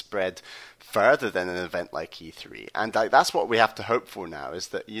almost spread further than an event like E3. And that's what we have to hope for now, is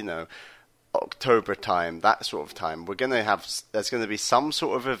that, October time, that sort of time, there's going to be some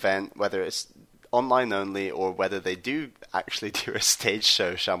sort of event, whether it's online only or whether they do actually do a stage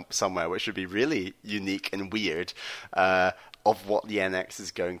show somewhere, which would be really unique and weird, of what the NX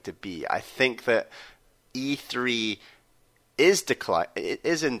is going to be. I think that E3 is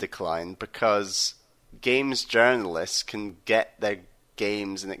in decline because games journalists can get their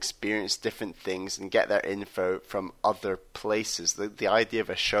games and experience different things and get their info from other places. The idea of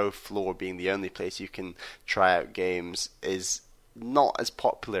a show floor being the only place you can try out games is not as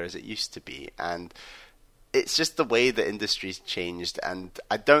popular as it used to be, and it's just the way the industry's changed, and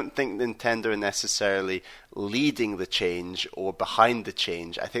I don't think Nintendo are necessarily leading the change or behind the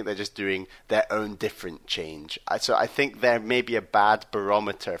change. I think they're just doing their own different change. So I think there may be a bad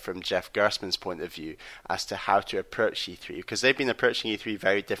barometer from Jeff Gerstmann's point of view as to how to approach E3, because they've been approaching E3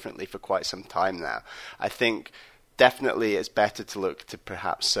 very differently for quite some time now. I think definitely it's better to look to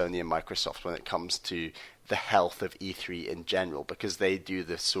perhaps Sony and Microsoft when it comes to the health of E3 in general, because they do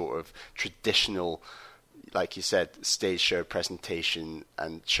the sort of traditional, like you said, stage show presentation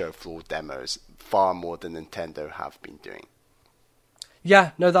and show floor demos far more than Nintendo have been doing.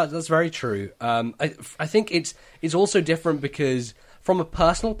 Yeah, no, that's very true. I think it's also different because from a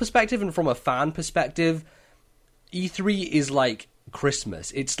personal perspective and from a fan perspective, E3 is like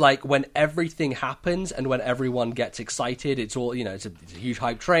Christmas. It's like when everything happens and when everyone gets excited. It's all, it's a huge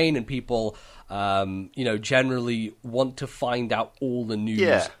hype train, and people generally want to find out all the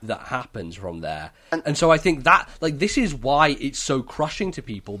news that happens from there. And so I think that, like, this is why it's so crushing to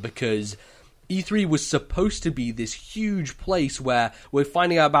people, because E3 was supposed to be this huge place where we're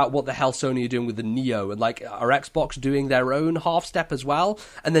finding out about what the hell Sony are doing with the Neo, and like our Xbox doing their own half step as well.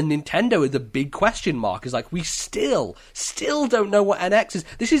 And then Nintendo is the big question mark, is like, we still don't know what NX is.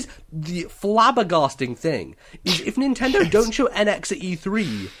 This is the flabbergasting thing, is if Nintendo don't show NX at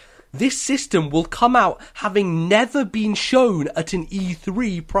E3, this system will come out having never been shown at an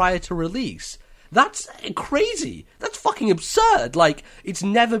E3 prior to release. That's crazy. That's fucking absurd. Like, it's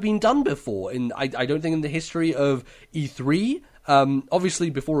never been done before. I don't think in the history of E3. Obviously,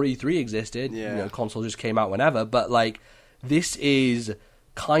 before E3 existed, console just came out whenever. But, like, this is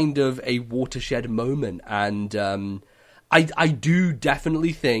kind of a watershed moment. And I do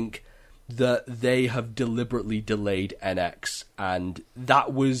definitely think that they have deliberately delayed NX, and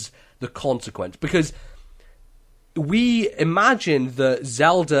that was the consequence. Because we imagine that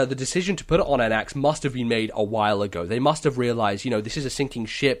Zelda, the decision to put it on NX, must have been made a while ago. They must have realized, this is a sinking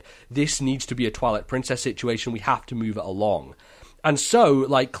ship. This needs to be a Twilight Princess situation. We have to move it along. And so,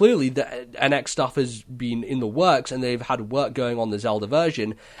 clearly the NX stuff has been in the works, and they've had work going on the Zelda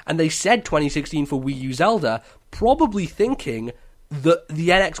version, and they said 2016 for Wii U Zelda, probably thinking that the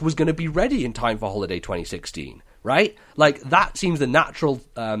NX was going to be ready in time for holiday 2016, right? That seems the natural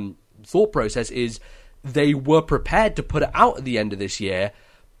thought process is they were prepared to put it out at the end of this year,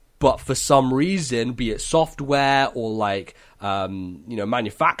 but for some reason, be it software or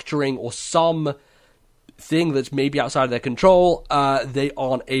manufacturing or some thing that's maybe outside of their control, they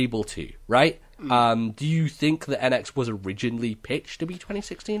aren't able to, right? Do you think the NX was originally pitched to be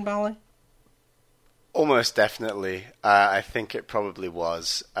 2016, Bally? Almost definitely. I think it probably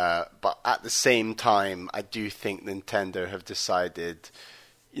was. But at the same time, I do think Nintendo have decided,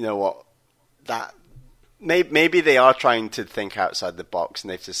 you know what, that maybe they are trying to think outside the box,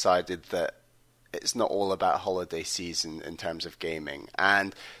 and they've decided that it's not all about holiday season in terms of gaming.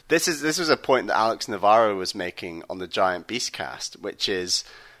 And this was a point that Alex Navarro was making on the Giant Beast cast, which is,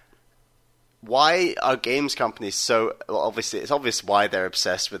 why are games companies so... Well, obviously, it's obvious why they're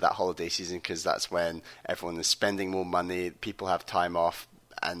obsessed with that holiday season, because that's when everyone is spending more money, people have time off,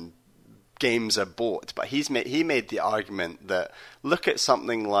 and games are bought. But he made the argument that, look at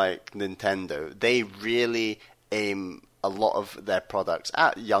something like Nintendo. They really aim a lot of their products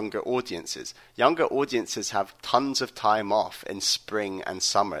at younger audiences. Younger audiences have tons of time off in spring and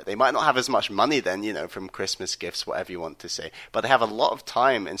summer. They might not have as much money then, from Christmas gifts, whatever you want to say, but they have a lot of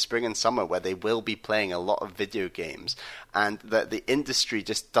time in spring and summer where they will be playing a lot of video games, and that the industry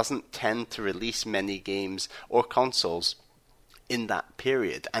just doesn't tend to release many games or consoles in that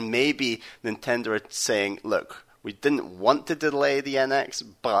period. And maybe Nintendo are saying, look, we didn't want to delay the NX,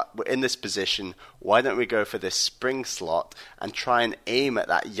 but we're in this position. Why don't we go for this spring slot and try and aim at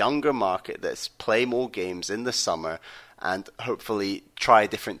that younger market that's play more games in the summer and hopefully try a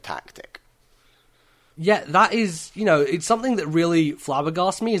different tactic? Yeah, that is, it's something that really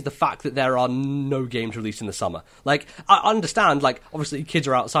flabbergasts me, is the fact that there are no games released in the summer. I understand, obviously kids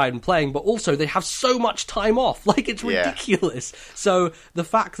are outside and playing, but also they have so much time off. It's ridiculous. Yeah. So the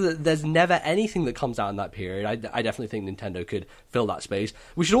fact that there's never anything that comes out in that period, I definitely think Nintendo could fill that space.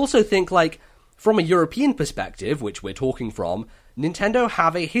 We should also think, from a European perspective, which we're talking from, Nintendo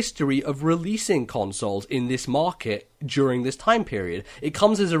have a history of releasing consoles in this market during this time period. It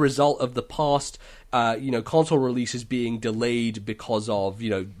comes as a result of the past, console releases being delayed because of,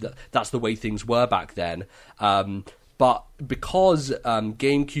 that's the way things were back then. But because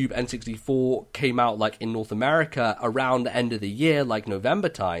GameCube N64 came out in North America around the end of the year, November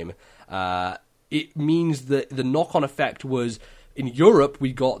time, it means that the knock-on effect was, in Europe,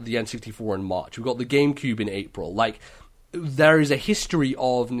 we got the N64 in March, we got the GameCube in April. There is a history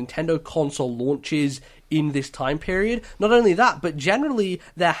of Nintendo console launches in this time period. Not only that, but generally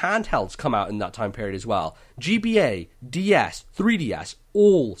their handhelds come out in that time period as well. GBA, DS, 3DS,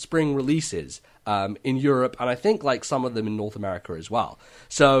 all spring releases in Europe, and I think some of them in North America as well.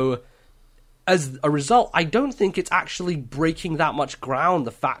 So as a result, I don't think it's actually breaking that much ground,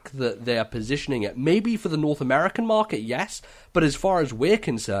 the fact that they're positioning it. Maybe for the North American market, yes, but as far as we're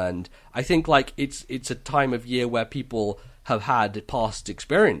concerned, I think it's a time of year where people have had past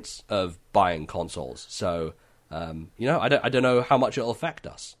experience of buying consoles. So, I don't know how much it'll affect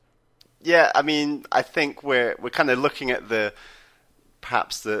us. Yeah, I mean, I think we're kind of looking at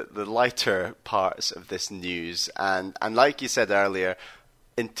perhaps the lighter parts of this news, and like you said earlier,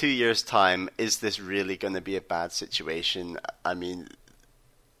 in 2 years' time, is this really going to be a bad situation? I mean,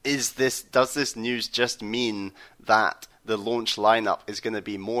 does this news just mean that the launch lineup is going to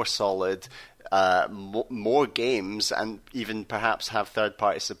be more solid, more games, and even perhaps have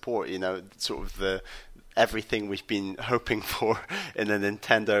third-party support? Sort of everything we've been hoping for in a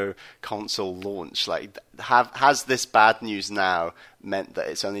Nintendo console launch. Has this bad news now meant that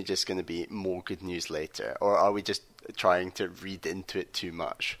it's only just going to be more good news later, or are we just trying to read into it too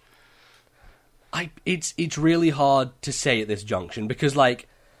much? It's really hard to say at this junction, because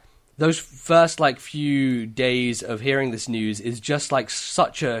those first few days of hearing this news is just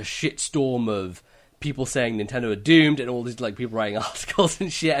such a shitstorm of people saying Nintendo are doomed, and all these people writing articles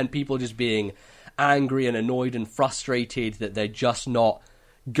and shit, and people just being angry and annoyed and frustrated that they're just not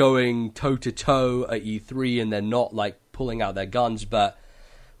going toe to toe at E3, and they're not pulling out their guns. But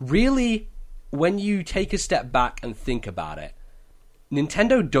really, when you take a step back and think about it,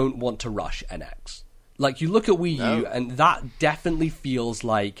 Nintendo don't want to rush NX. You look at Wii U, and that definitely feels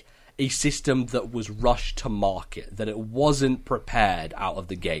like a system that was rushed to market, that it wasn't prepared out of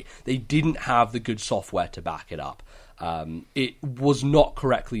the gate. They didn't have the good software to back it up. It was not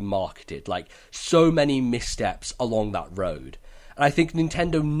correctly marketed. Like, so many missteps along that road. And I think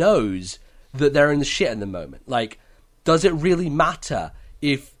Nintendo knows that they're in the shit at the moment. Like, does it really matter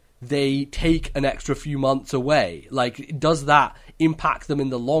if they take an extra few months away? Like, does that impact them in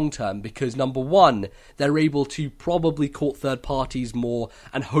the long term? Because number one, they're able to probably court third parties more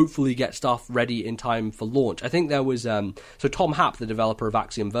and hopefully get stuff ready in time for launch. I think there was so Tom Happ, the developer of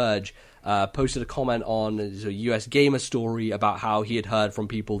Axiom Verge, posted a comment on a US Gamer Story about how he had heard from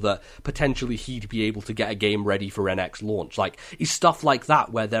people that potentially he'd be able to get a game ready for NX launch. Like, it's stuff like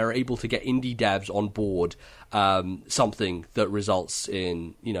that where they're able to get indie devs on board, something that results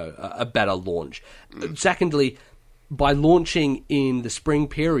in, you know, a better launch. Secondly, by launching in the spring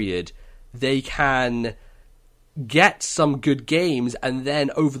period, they can get some good games and then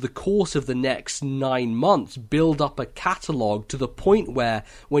over the course of the next 9 months build up a catalogue to the point where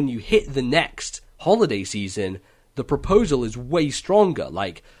when you hit the next holiday season, the proposal is way stronger.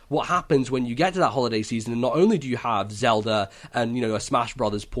 Like, what happens when you get to that holiday season, and not only do you have Zelda and, you know, a Smash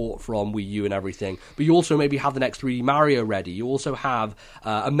Brothers port from Wii U and everything, but you also maybe have the next 3D Mario ready. You also have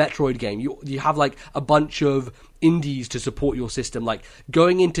a Metroid game. You have, like, a bunch of indies to support your system. Like,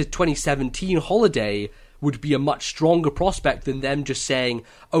 going into 2017 holiday would be a much stronger prospect than them just saying,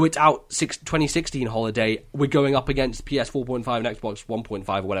 oh, it's out 2016 holiday, we're going up against PS 4.5 and Xbox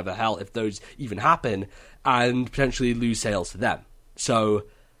 1.5 or whatever the hell, if those even happen, and potentially lose sales to them. So,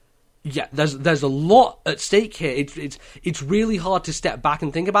 yeah, there's a lot at stake here. It's really hard to step back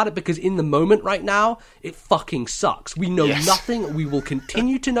and think about it, because in the moment right now, it fucking sucks. We know nothing, we will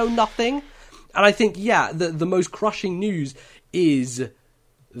continue to know nothing, and I think, yeah, the most crushing news is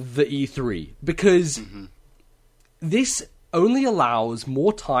the E3, because this only allows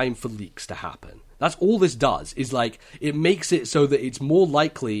more time for leaks to happen. That's all this does, is like, it makes it so that it's more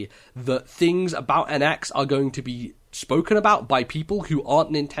likely that things about NX are going to be spoken about by people who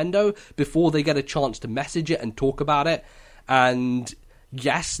aren't Nintendo before they get a chance to message it and talk about it. And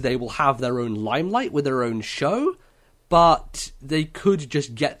yes, they will have their own limelight with their own show, but they could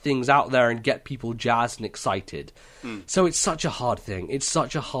just get things out there and get people jazzed and excited. So it's such a hard thing. It's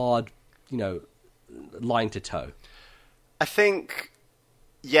such a hard, you know, line to toe. I think,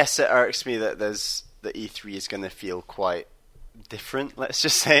 yes, it irks me that the E3 is going to feel quite different, let's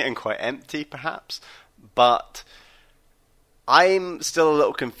just say, and quite empty, perhaps. But I'm still a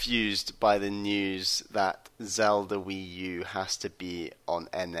little confused by the news that Zelda Wii U has to be on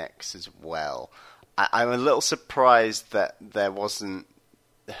NX as well. I'm a little surprised that there wasn't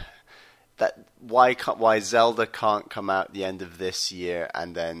why Zelda can't come out the end of this year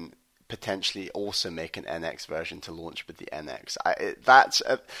and then potentially also make an NX version to launch with the NX.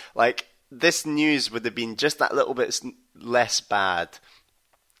 This news would have been just that little bit less bad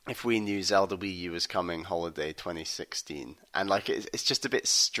if we knew Zelda Wii U was coming holiday 2016. And like, it's just a bit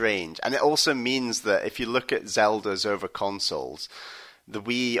strange. And it also means that if you look at Zeldas over consoles, the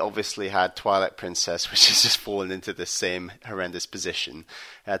Wii obviously had Twilight Princess, which has just fallen into the same horrendous position.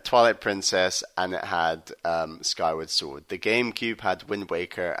 It had Twilight Princess and it had Skyward Sword. The GameCube had Wind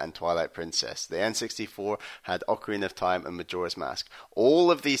Waker and Twilight Princess. The N64 had Ocarina of Time and Majora's Mask.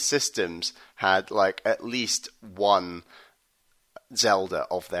 All of these systems had like at least one Zelda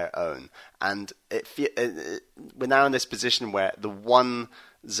of their own. And we're now in this position where the one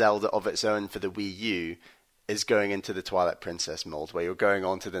Zelda of its own for the Wii U is going into the Twilight Princess mold, where you're going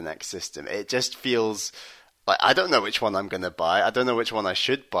on to the next system. It just feels like I don't know which one I'm going to buy. I don't know which one I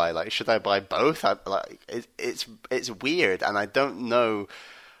should buy. Like, should I buy both? It's weird, and I don't know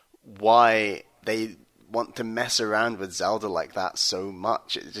why they want to mess around with Zelda like that so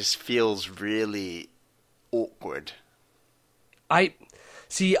much. It just feels really awkward. I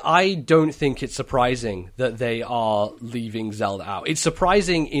don't think it's surprising that they are leaving Zelda out. It's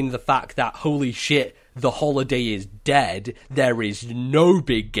surprising in the fact that, holy shit, the holiday is dead. There is no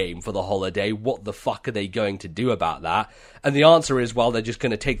big game for the holiday. What the fuck are they going to do about that? And the answer is, well, they're just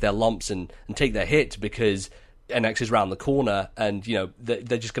going to take their lumps and take their hits because NX is around the corner, and, you know,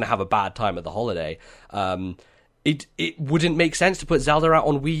 they're just going to have a bad time at the holiday. It wouldn't make sense to put Zelda out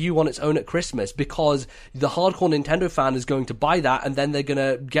on Wii U on its own at Christmas, because the hardcore Nintendo fan is going to buy that, and then they're going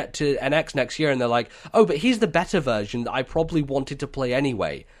to get to NX next year and they're like, oh, but here's the better version that I probably wanted to play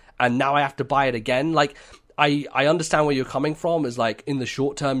anyway, and now I have to buy it again. Like, I understand where you're coming from, is like, in the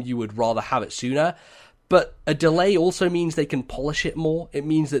short term you would rather have it sooner, but a delay also means they can polish it more. It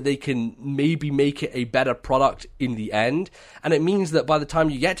means that they can maybe make it a better product in the end, and it means that by the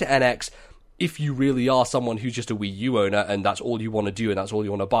time you get to NX, if you really are someone who's just a Wii U owner and that's all you want to do and that's all you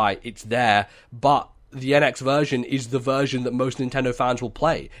want to buy, it's there. But the NX version is the version that most Nintendo fans will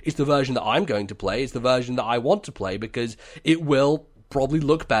play. It's the version that I'm going to play. It's the version that I want to play because it will probably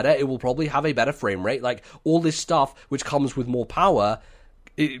look better. It will probably have a better frame rate. Like, all this stuff which comes with more power,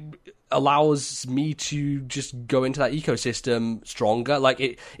 it allows me to just go into that ecosystem stronger. Like,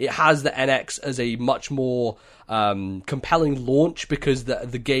 it has the NX as a much more compelling launch because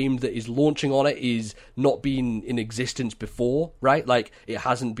the game that is launching on it is not been in existence before, right? Like, it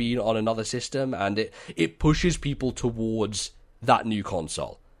hasn't been on another system, and it pushes people towards that new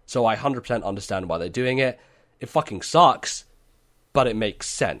console. So I 100% understand why they're doing it. It fucking sucks, but it makes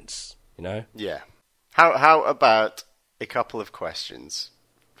sense, you know? Yeah. How about a couple of questions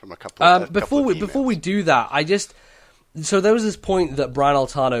from a couple of before we do that, so there was this point that Brian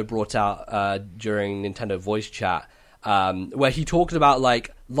Altano brought out during Nintendo Voice Chat, where he talked about, like,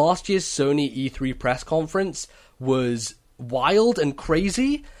 last year's Sony E3 press conference was wild and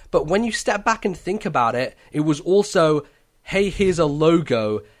crazy, but when you step back and think about it, it was also, hey, here's a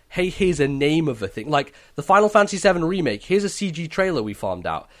logo, hey, here's a name of a thing. Like, the Final Fantasy VII Remake, here's a CG trailer we farmed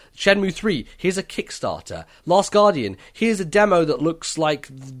out. Shenmue 3, here's a Kickstarter. Last Guardian, here's a demo that looks like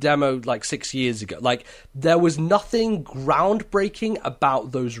the demo, like, 6 years ago. Like, there was nothing groundbreaking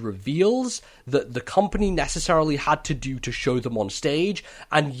about those reveals that the company necessarily had to do to show them on stage,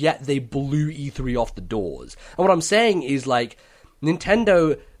 and yet they blew E3 off the doors. And what I'm saying is, like,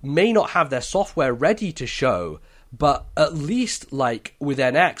 Nintendo may not have their software ready to show, but at least, like, with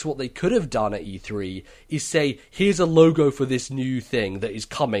NX, what they could have done at E3 is say, here's a logo for this new thing that is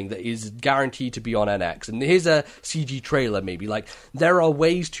coming, that is guaranteed to be on NX, and here's a CG trailer, maybe. Like, there are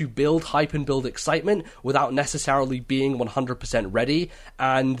ways to build hype and build excitement without necessarily being 100% ready,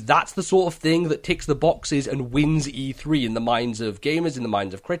 and that's the sort of thing that ticks the boxes and wins E3 in the minds of gamers, in the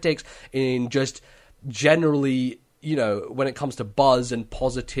minds of critics, in just generally, you know, when it comes to buzz and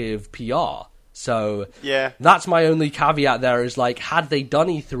positive PR. So yeah, that's my only caveat there, is, like, had they done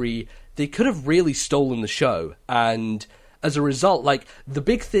E3, they could have really stolen the show. And as a result, like, the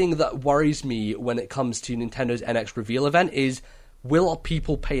big thing that worries me when it comes to Nintendo's NX reveal event is, will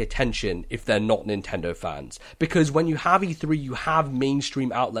people pay attention if they're not Nintendo fans? Because when you have E3, you have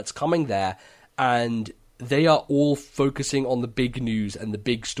mainstream outlets coming there, and they are all focusing on the big news and the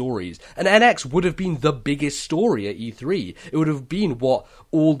big stories. And NX would have been the biggest story at E3. It would have been what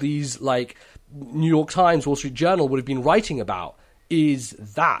all these, like, New York Times, Wall Street Journal would have been writing about, is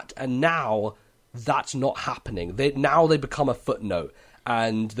that. And now that's not happening. Now they become a footnote.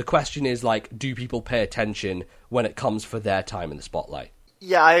 And the question is, like, do people pay attention when it comes for their time in the spotlight?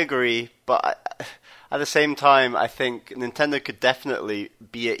 Yeah, I agree. But at the same time, I think Nintendo could definitely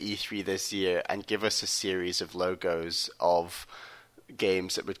be at E3 this year and give us a series of logos of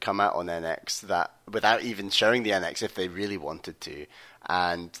games that would come out on NX that, without even showing the NX if they really wanted to.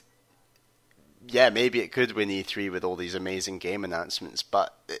 And yeah, maybe it could win E3 with all these amazing game announcements,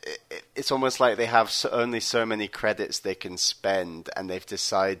 but it's almost like they have only so many credits they can spend, and they've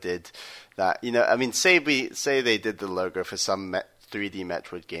decided that, you know, I mean, say they did the logo for some 3D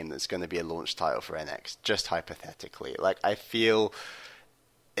Metroid game that's going to be a launch title for NX, just hypothetically. Like, I feel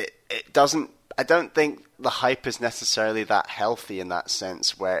it doesn't. I don't think the hype is necessarily that healthy in that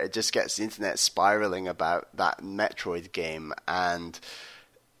sense, where it just gets the internet spiraling about that Metroid game, and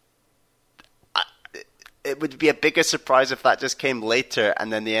it would be a bigger surprise if that just came later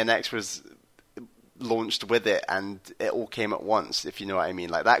and then the NX was launched with it and it all came at once, if you know what I mean.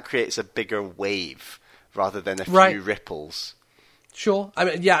 Like, that creates a bigger wave rather than a few ripples. Sure. I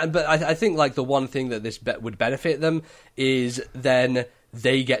mean, yeah, but I think, like, the one thing that this would benefit them is then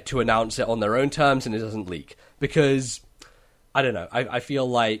they get to announce it on their own terms and it doesn't leak. Because, I don't know, I feel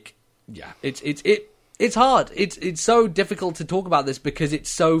like, yeah, it's hard. It's so difficult to talk about this because it's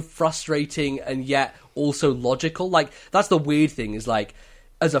so frustrating and yet also logical. Like, that's the weird thing, is, like,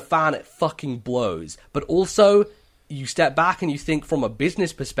 as a fan, it fucking blows. But also, you step back and you think from a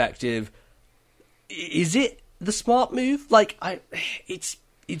business perspective, is it the smart move? Like, it's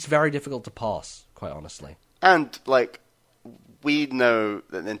very difficult to pass, quite honestly. And, like, we know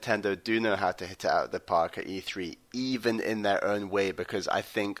that Nintendo do know how to hit it out of the park at E3, even in their own way, because I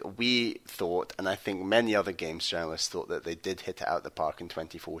think we thought, and I think many other games journalists thought, that they did hit it out of the park in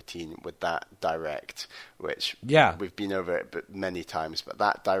 2014 with that Direct, which we've been over it many times, but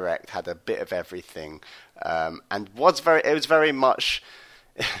that Direct had a bit of everything, and it was very much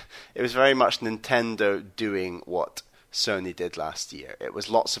Nintendo doing what Sony did last year. It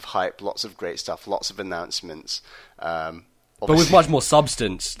was lots of hype, lots of great stuff, lots of announcements, but with much more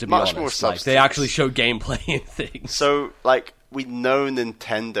substance, to be honest. Much more substance. Like, they actually show gameplay and things. So, like, we know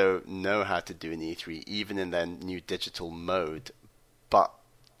Nintendo know how to do an E3, even in their new digital mode, but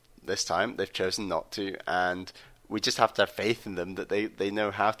this time they've chosen not to, and we just have to have faith in them that they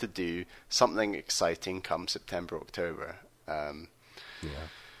know how to do something exciting come September, October.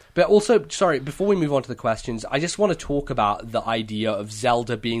 But also, sorry, before we move on to the questions, I just want to talk about the idea of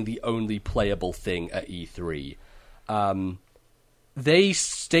Zelda being the only playable thing at E3. They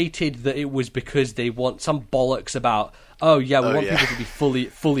stated that it was because they want some bollocks about, we want people to be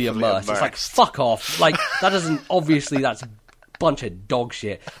fully immersed. It's like, fuck off. Like, that doesn't, obviously that's a bunch of dog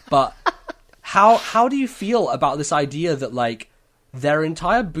shit. But how do you feel about this idea that, like, their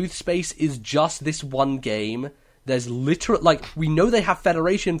entire booth space is just this one game? There's literally, like, we know they have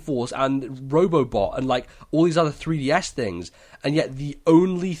Federation Force and Robobot and, like, all these other 3DS things, and yet the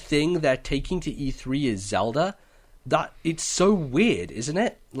only thing they're taking to E3 is Zelda? That, it's so weird, isn't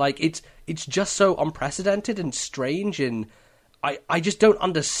it? Like, it's just so unprecedented and strange, and I just don't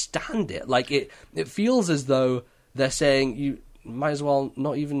understand it. Like, it feels as though they're saying you might as well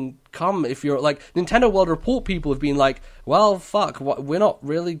not even come if you're, like, Nintendo World Report people have been like, well, fuck, we're not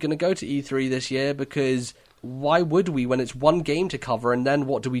really going to go to E3 this year because why would we when it's one game to cover, and then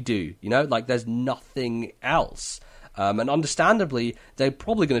what do we do? You know, like, there's nothing else. And understandably, they're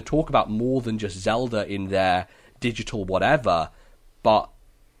probably going to talk about more than just Zelda in their digital whatever, but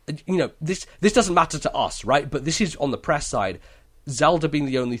you know, this doesn't matter to us, right? But this is on the press side, Zelda being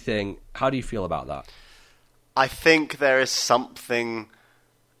the only thing. How do you feel about that? I think there is something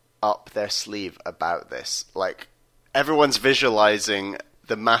up their sleeve about this. Like, everyone's visualizing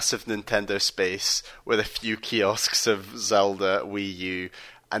the massive Nintendo space with a few kiosks of Zelda, Wii U,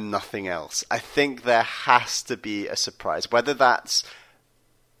 and nothing else. I think there has to be a surprise, whether that's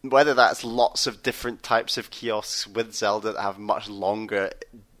lots of different types of kiosks with Zelda that have much longer,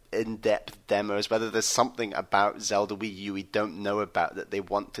 in-depth demos, whether there's something about Zelda Wii U we don't know about that they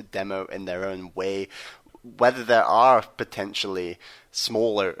want to demo in their own way, whether there are potentially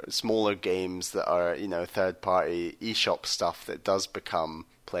smaller games that are, you know, third-party eShop stuff that does become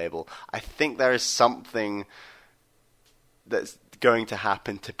playable. I think there is something that's going to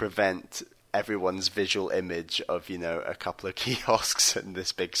happen to prevent everyone's visual image of, you know, a couple of kiosks in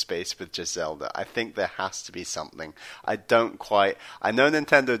this big space with just Zelda. I think there has to be something. I know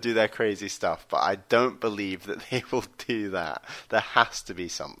Nintendo do their crazy stuff, but I don't believe that they will do that. There has to be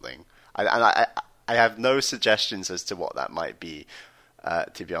something. I have no suggestions as to what that might be,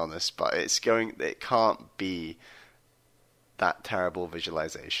 to be honest, but it can't be that terrible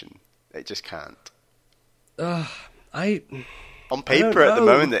visualization. It just can't. On paper, at the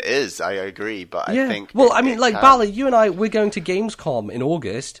moment, it is. I agree, but I think. Well, I mean, like, Bally, you and I, we're going to Gamescom in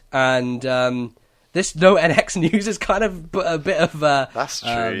August, and this no NX news is kind of a bit of that's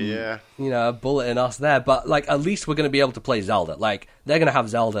true, yeah. You know, a bullet in us there, but, like, at least we're going to be able to play Zelda. Like, they're going to have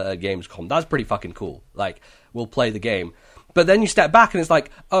Zelda at Gamescom. That's pretty fucking cool. Like, we'll play the game. But then you step back and it's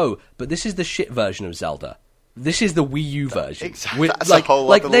like, oh, but this is the shit version of Zelda. This is the Wii U version. Exactly. That's a whole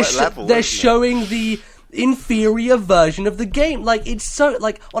other level. They're showing the inferior version of the game. Like, it's so,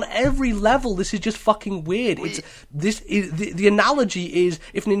 like, on every level, this is just fucking weird. The analogy is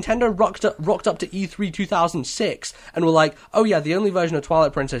if Nintendo rocked up to E3 2006 and were like, oh yeah, the only version of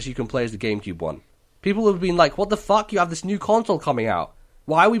Twilight Princess you can play is the GameCube one. People would have been like, what the fuck? You have this new console coming out.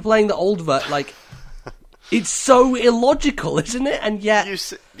 Why are we playing the old like, it's so illogical, isn't it? And yet, you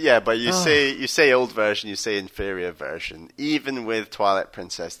say old version, you say inferior version. Even with Twilight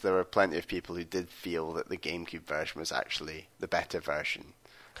Princess, there were plenty of people who did feel that the GameCube version was actually the better version.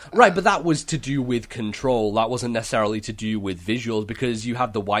 Right, but that was to do with control. That wasn't necessarily to do with visuals, because you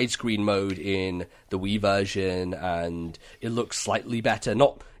have the widescreen mode in the Wii version, and it looks slightly better.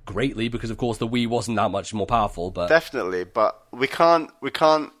 Not greatly, because of course the Wii wasn't that much more powerful. But definitely, but we can't.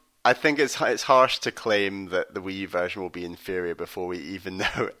 I think it's harsh to claim that the Wii U version will be inferior before we even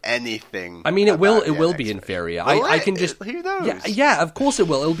know anything. I mean, it will be inferior. I can just who knows? Yeah, of course it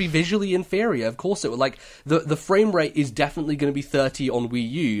will. It'll be visually inferior. Of course it will. Like the frame rate is definitely going to be 30 on Wii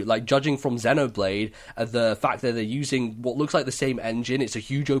U. Like, judging from Xenoblade, the fact that they're using what looks like the same engine, it's a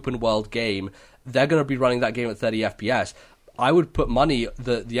huge open world game. They're going to be running that game at 30 FPS. I would put money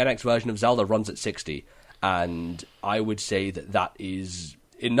that the NX version of Zelda runs at 60, and I would say that is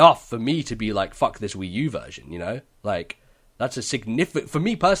enough for me to be like, fuck this Wii U version, you know? Like, that's a significant, for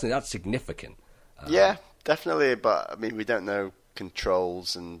me personally, that's significant. Yeah, definitely, but I mean, we don't know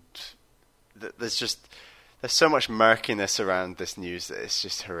controls, and there's so much murkiness around this news that it's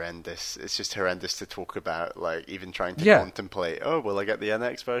just horrendous. It's just horrendous to talk about, like, even trying to contemplate, oh, will I get the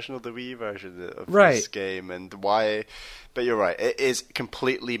NX version or the Wii version of this game, and why? But you're right, it is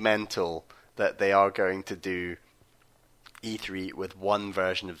completely mental that they are going to do E3 with one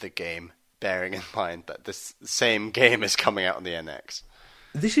version of the game, bearing in mind that this same game is coming out on the NX.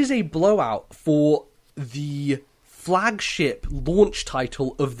 This is a blowout for the flagship launch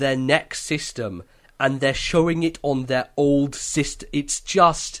title of their next system, and they're showing it on their old system. It's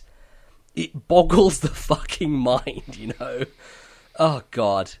just... it boggles the fucking mind, you know? Oh,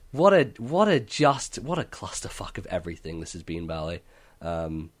 God. What a clusterfuck of everything this has been, Bally.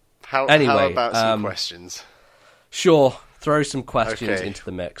 How about some questions? Sure. Throw some questions into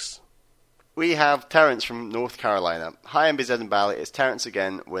the mix. We have Terence from North Carolina. Hi, MBZ and Bally. It's Terence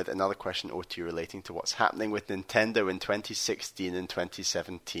again with another question or two relating to what's happening with Nintendo in 2016 and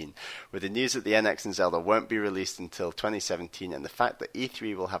 2017. With the news that the NX and Zelda won't be released until 2017 and the fact that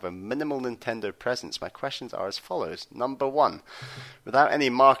E3 will have a minimal Nintendo presence, my questions are as follows. Number 1. Without any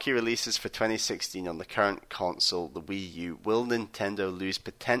marquee releases for 2016 on the current console, the Wii U, will Nintendo lose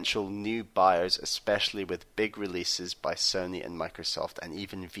potential new buyers, especially with big releases by Sony and Microsoft and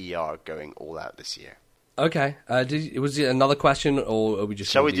even VR going all out this year? Okay. Was it another question, or are we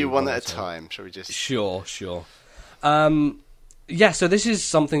just... Shall we do one at a time? Shall we just... Sure. Yeah, so this is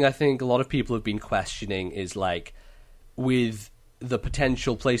something I think a lot of people have been questioning, is like, with the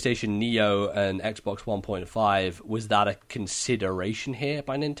potential PlayStation Neo and Xbox 1.5, was that a consideration here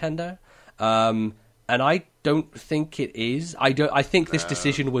by Nintendo? And I don't think it is. I think this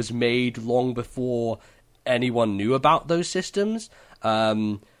decision was made long before anyone knew about those systems.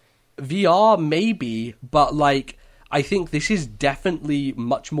 VR, maybe, but like, I think this is definitely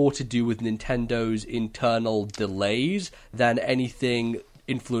much more to do with Nintendo's internal delays than anything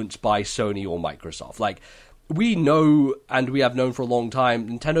influenced by Sony or Microsoft. Like, we know, and we have known for a long time,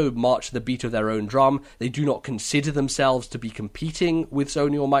 Nintendo march to the beat of their own drum. They do not consider themselves to be competing with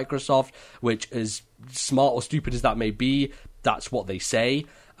Sony or Microsoft, which, as smart or stupid as that may be, that's what they say.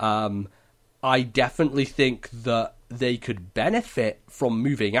 I definitely think that they could benefit from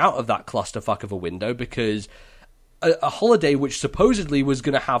moving out of that clusterfuck of a window, because a holiday which supposedly was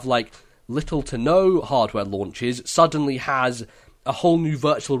going to have like little to no hardware launches suddenly has a whole new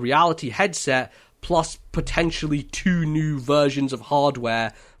virtual reality headset plus potentially 2 new versions of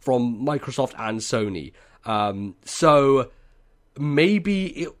hardware from Microsoft and Sony. So maybe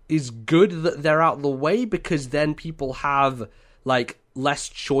it is good that they're out of the way, because then people have like less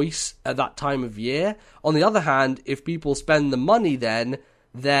choice at that time of year. On the other hand, if people spend the money then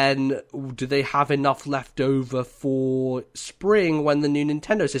do they have enough left over for spring when the new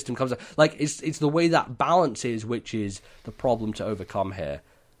Nintendo system comes out? Like, it's the way that balance is, which is the problem to overcome here.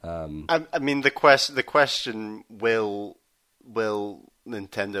 I mean, the question, will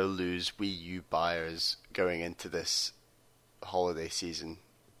Nintendo lose Wii U buyers going into this holiday season?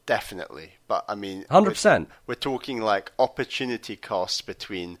 Definitely, but I mean, 100%. We're talking like opportunity costs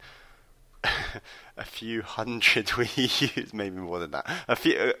between a few hundred Wii U's, maybe more than that.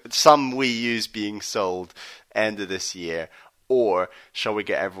 Some Wii U's being sold end of this year, or shall we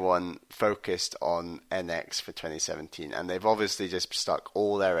get everyone focused on NX for 2017? And they've obviously just stuck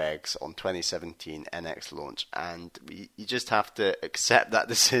all their eggs on 2017 NX launch, and you just have to accept that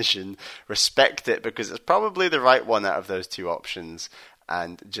decision, respect it, because it's probably the right one out of those two options,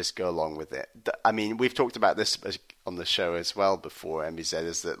 and just go along with it. I mean, we've talked about this on the show as well before, MBZ,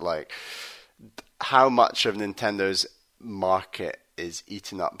 is that like how much of Nintendo's market is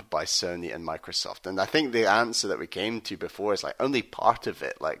eaten up by Sony and Microsoft. And I think the answer that we came to before is like only part of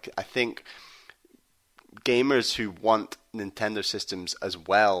it. Like, I think gamers who want Nintendo systems as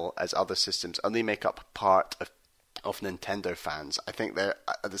well as other systems only make up part of Nintendo fans. I think there,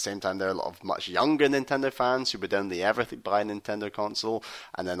 at the same time, there are a lot of much younger Nintendo fans who would only ever buy a Nintendo console.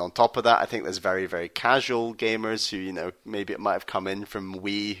 And then on top of that, I think there's very, very casual gamers who, you know, maybe it might have come in from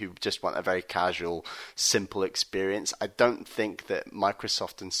Wii, who just want a very casual, simple experience. I don't think that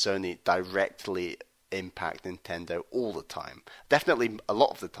Microsoft and Sony directly impact Nintendo all the time. Definitely a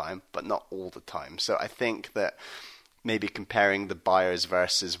lot of the time, but not all the time. So I think that maybe comparing the buyers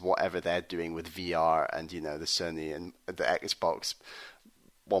versus whatever they're doing with VR and, you know, the Sony and the Xbox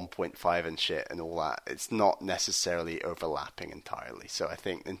 1.5 and shit and all that, it's not necessarily overlapping entirely. So I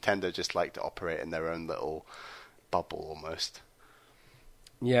think Nintendo just like to operate in their own little bubble almost.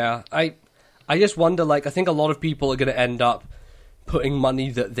 Yeah, I just wonder, like, I think a lot of people are going to end up putting money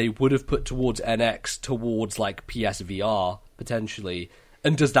that they would have put towards NX towards, like, PSVR, potentially.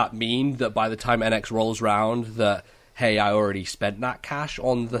 And does that mean that by the time NX rolls around that, hey, I already spent that cash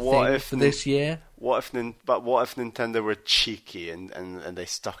on the thing for this year? What if Nintendo were cheeky and they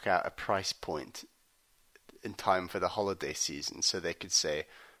stuck out a price point in time for the holiday season, so they could say,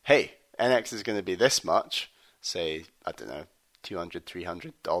 hey, NX is going to be this much, say, I don't know, $200,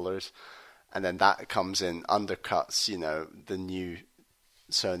 $300, and then that comes in, undercuts, the new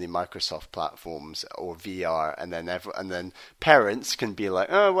Sony Microsoft platforms or VR, and then parents can be like,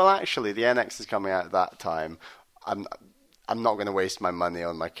 oh well, actually the NX is coming out at that time. I'm not going to waste my money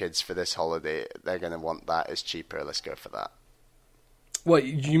on my kids for this holiday. They're going to want that. It's cheaper. Let's go for that. What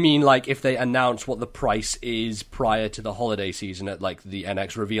you mean, like if they announce what the price is prior to the holiday season at like the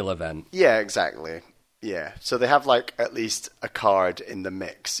NX reveal event? Yeah, exactly. Yeah, so they have like at least a card in the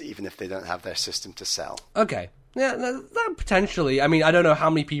mix, even if they don't have their system to sell. Okay. Yeah, that potentially. I mean, I don't know how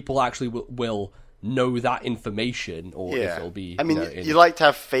many people actually will know that information, or if it'll be. I mean, you like to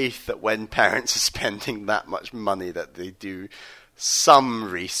have faith that when parents are spending that much money, that they do some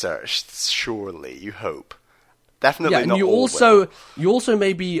research. Surely, you hope. Definitely, and not you all also will. you also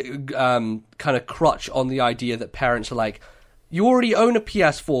maybe kind of crutch on the idea that parents are like, you already own a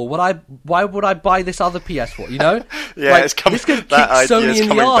PS4. Why would I buy this other PS4? You know, yeah, like, it's coming. This could kick That Sony in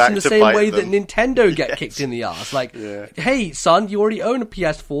the arse in the same way them. that Nintendo get kicked in the arse. Like, hey, son, you already own a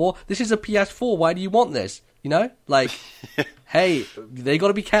PS4. This is a PS4. Why do you want this? You know, like, hey, they got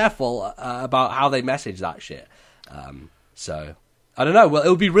to be careful about how they message that shit. So I don't know. Well,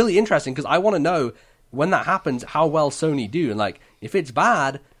 it'll be really interesting because I want to know when that happens how well Sony do, and like if it's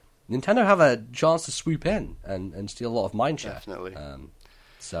bad, Nintendo have a chance to swoop in and steal a lot of mindshare. Definitely.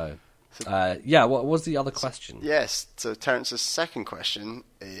 What was the other question? Yes, so Terence's second question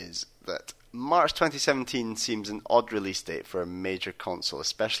is that March 2017 seems an odd release date for a major console,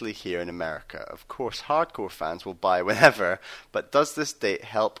 especially here in America. Of course, hardcore fans will buy whenever, but does this date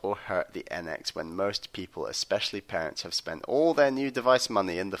help or hurt the NX when most people, especially parents, have spent all their new device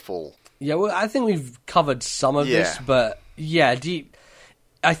money in the fall? Yeah, well, I think we've covered some of this, but yeah,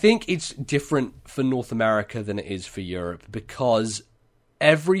 I think it's different for North America than it is for Europe because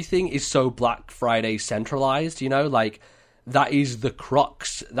everything is so Black Friday centralized, like that is the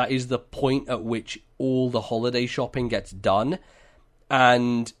crux, that is the point at which all the holiday shopping gets done.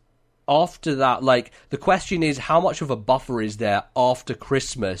 And after that, like the question is how much of a buffer is there after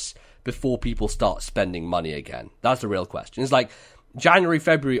Christmas before people start spending money again? That's the real question. It's like January,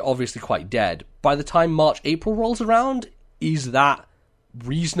 February, obviously quite dead. By the time March, April rolls around, is that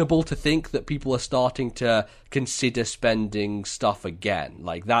reasonable to think that people are starting to consider spending stuff again?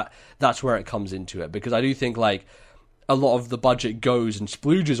 Like that's where it comes into it, because I do think like a lot of the budget goes and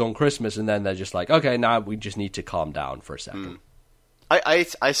splooges on Christmas, and then they're just like, okay, now we just need to calm down for a second.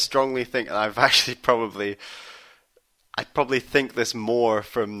 I strongly think, and I've actually I probably think this more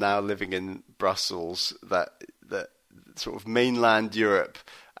from now living in Brussels, that sort of mainland Europe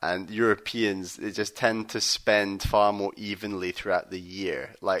and Europeans, they just tend to spend far more evenly throughout the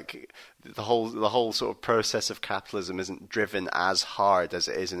year. Like the whole sort of process of capitalism isn't driven as hard as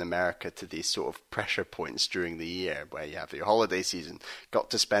it is in America to these sort of pressure points during the year where you have your holiday season, got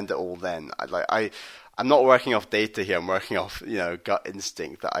to spend it all then. I'm not working off data here. I'm working off gut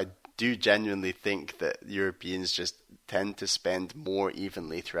instinct that I do genuinely think that Europeans just tend to spend more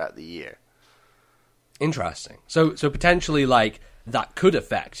evenly throughout the year. Interesting. So potentially, like, that could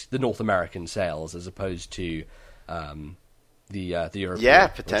affect the North American sales as opposed to the European. Yeah,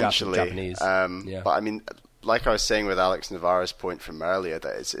 potentially. Japanese. But I mean, like I was saying with Alex Navarro's point from earlier,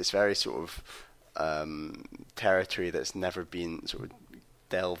 that it's very sort of territory that's never been sort of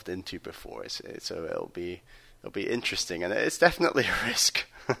delved into before. So it'll be interesting, and it's definitely a risk.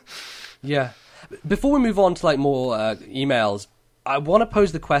 Yeah. Before we move on to like more emails, I want to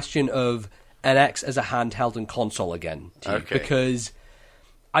pose the question of NX as a handheld and console again to you, because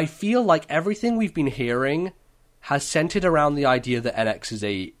I feel like everything we've been hearing has centered around the idea that NX is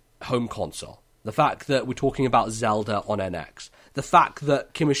a home console. The fact that we're talking about Zelda on NX. The fact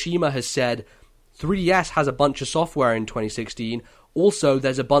that Kimishima has said 3DS has a bunch of software in 2016. Also,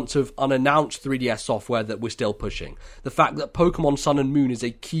 there's a bunch of unannounced 3DS software that we're still pushing. The fact that Pokemon Sun and Moon is a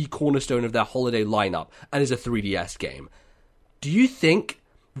key cornerstone of their holiday lineup and is a 3DS game. Do you think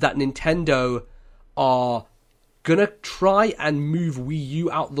that Nintendo are gonna try and move Wii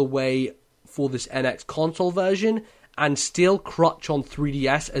U out the way for this NX console version and still crutch on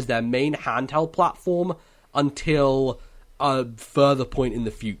 3DS as their main handheld platform until a further point in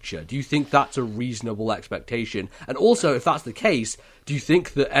the future? Do you think that's a reasonable expectation? And also, if that's the case, do you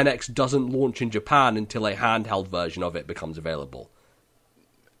think that NX doesn't launch in Japan until a handheld version of it becomes available?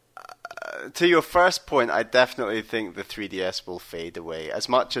 To your first point, I definitely think the 3DS will fade away. As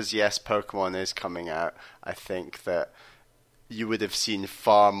much as, yes, Pokemon is coming out, I think that you would have seen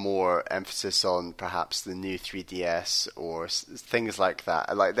far more emphasis on perhaps the new 3DS or things like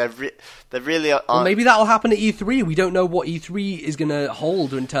that. Like they're really aren't... Well, maybe that'll happen at E3. We don't know what E3 is going to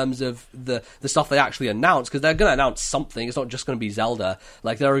hold in terms of the stuff they actually announce, because they're going to announce something. It's not just going to be Zelda.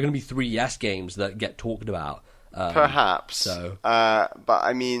 Like, there are going to be 3DS games that get talked about. Perhaps. So. But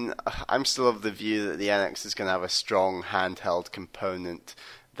I mean, I'm still of the view that the NX is going to have a strong handheld component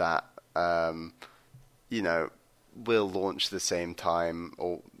that, will launch the same time.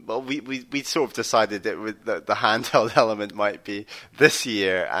 Or well, we sort of decided that the handheld element might be this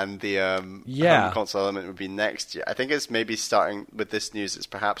year, and the home console element would be next year. I think it's maybe starting with this news. It's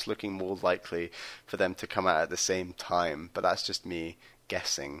perhaps looking more likely for them to come out at the same time, but that's just me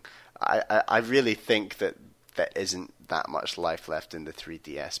guessing. I really think that there isn't that much life left in the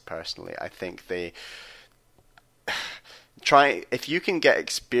 3DS. Personally, I think they if you can get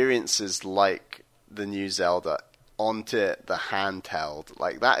experiences like the new Zelda onto the handheld,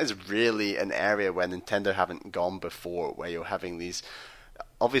 like that is really an area where Nintendo haven't gone before, where you're having these.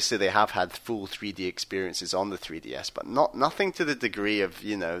 Obviously, they have had full 3D experiences on the 3DS, but nothing to the degree of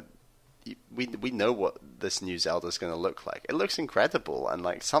we know what this new Zelda is going to look like. It looks incredible, and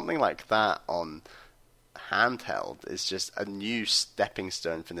like something like that on handheld is just a new stepping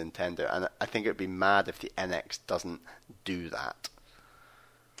stone for Nintendo, and I think it would be mad if the NX doesn't do that.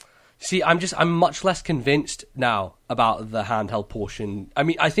 See, I'm much less convinced now about the handheld portion. I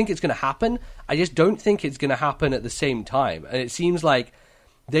mean, I think it's going to happen. I just don't think it's going to happen at the same time. And it seems like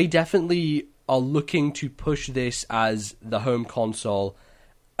they definitely are looking to push this as the home console,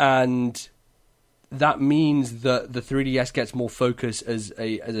 and that means that the 3DS gets more focus as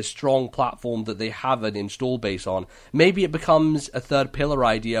a strong platform that they have an install base on. Maybe it becomes a third pillar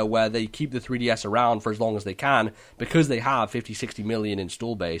idea where they keep the 3DS around for as long as they can because they have 50, 60 million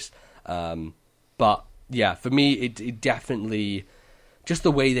install base. But yeah, for me, it definitely, just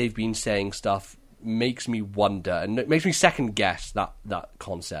the way they've been saying stuff makes me wonder, and it makes me second guess that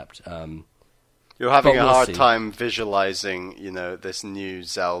concept. You're having a hard time visualizing, this new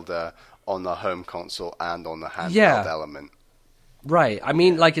Zelda on the home console and on the handheld element. Right. I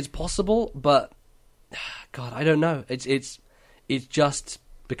mean, like, it's possible, but God, I don't know. It's just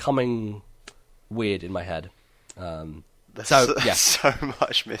becoming weird in my head. There's yeah. so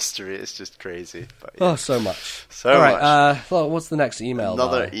much mystery. It's just crazy. But, yeah. Oh, so much. So much. Well, what's the next email?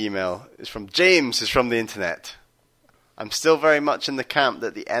 Another email is from James. Is from the internet. I'm still very much in the camp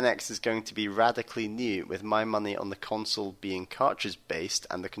that the NX is going to be radically new, with my money on the console being cartridge-based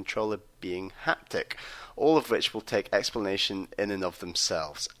and the controller being haptic, all of which will take explanation in and of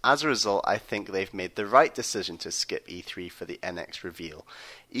themselves. As a result, I think they've made the right decision to skip E3 for the NX reveal.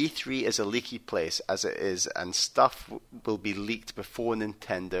 E3 is a leaky place as it is, and stuff will be leaked before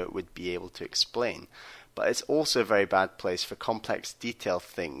Nintendo would be able to explain. But it's also a very bad place for complex details.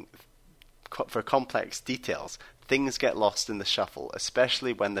 Things get lost in the shuffle,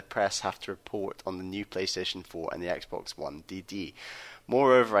 especially when the press have to report on the new PlayStation 4 and the Xbox One DD.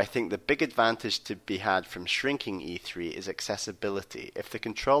 Moreover, I think the big advantage to be had from shrinking E3 is accessibility. If the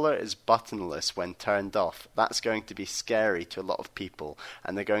controller is buttonless when turned off, that's going to be scary to a lot of people,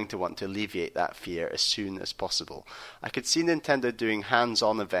 and they're going to want to alleviate that fear as soon as possible. I could see Nintendo doing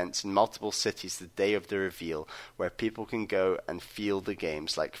hands-on events in multiple cities the day of the reveal, where people can go and feel the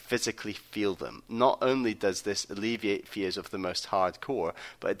games, like physically feel them. Not only does this alleviate fears of the most hardcore,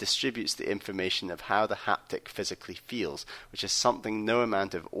 but it distributes the information of how the haptic physically feels, which is something no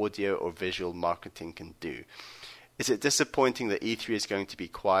amount of audio or visual marketing can do. Is it disappointing that E3 is going to be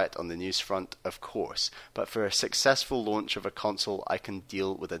quiet on the news front? Of course, but for a successful launch of a console, I can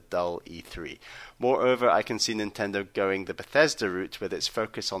deal with a dull E3. Moreover, I can see Nintendo going the Bethesda route with its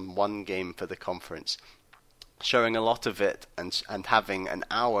focus on one game for the conference, showing a lot of it and having an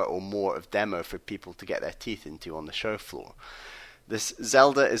hour or more of demo for people to get their teeth into on the show floor. This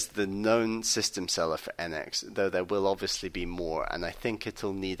Zelda is the known system seller for NX, though there will obviously be more, and I think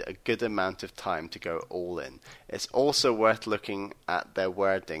it'll need a good amount of time to go all in. It's also worth looking at their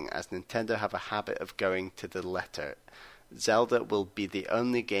wording, as Nintendo have a habit of going to the letter. Zelda will be the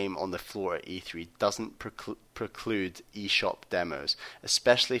only game on the floor at E3 doesn't preclude eShop demos,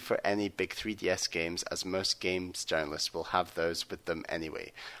 especially for any big 3DS games, as most games journalists will have those with them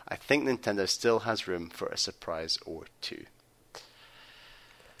anyway. I think Nintendo still has room for a surprise or two.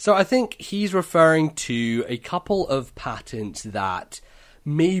 So I think he's referring to a couple of patents that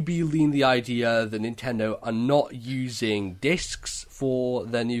maybe lean the idea that Nintendo are not using discs for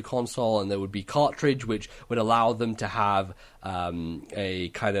their new console, and there would be cartridge, which would allow them to have a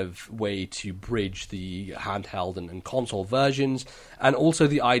kind of way to bridge the handheld and console versions, and also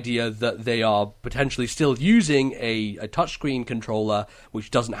the idea that they are potentially still using a touchscreen controller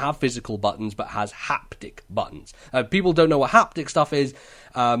which doesn't have physical buttons but has haptic buttons. People don't know what haptic stuff is.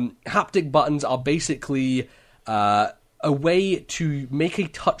 Haptic buttons are basically a way to make a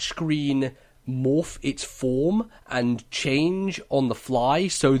touchscreen morph its form and change on the fly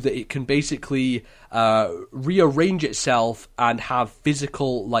so that it can basically rearrange itself and have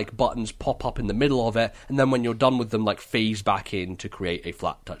physical like buttons pop up in the middle of it, and then when you're done with them, like phase back in to create a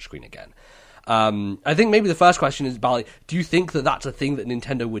flat touchscreen again. I think maybe the first question is, Bally, do you think that that's a thing that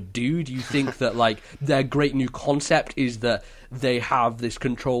Nintendo would do? Do you think that like their great new concept is that they have this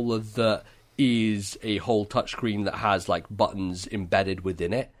controller that is a whole touchscreen that has like buttons embedded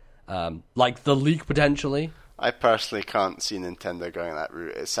within it? Like the Leak potentially? I personally can't see Nintendo going that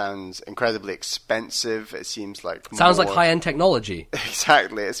route. It sounds incredibly expensive. It seems like sounds like high-end technology.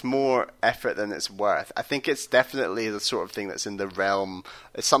 Exactly. It's more effort than it's worth. I think it's definitely the sort of thing that's in the realm.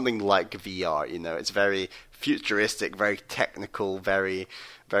 It's something like VR. You know, it's very futuristic, very technical, very,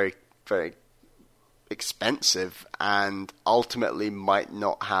 very, very expensive, and ultimately might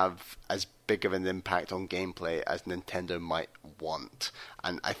not have as big of an impact on gameplay as Nintendo might want.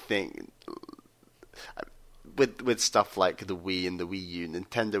 And I think with stuff like the Wii and the Wii U,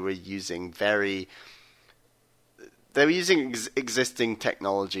 Nintendo were using existing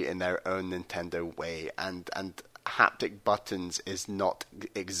technology in their own Nintendo way, and haptic buttons is not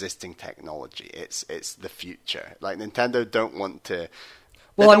existing technology. It's the future. Like Nintendo don't want to.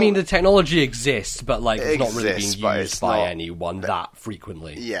 Well, I mean, the technology exists, but like it's not really being used by anyone that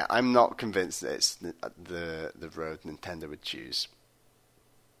frequently. Yeah, I'm not convinced that it's the road Nintendo would choose.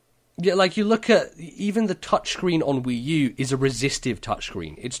 Yeah, like you look at even the touchscreen on Wii U is a resistive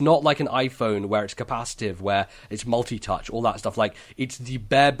touchscreen. It's not like an iPhone where it's capacitive, where it's multi-touch, all that stuff. Like it's the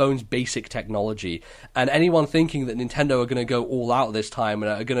bare bones basic technology. And anyone thinking that Nintendo are going to go all out this time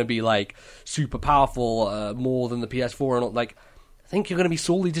and are going to be like super powerful, more than the PS4 and all, like, I think you're going to be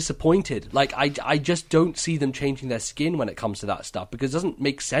sorely disappointed. Like I just don't see them changing their skin when it comes to that stuff, because it doesn't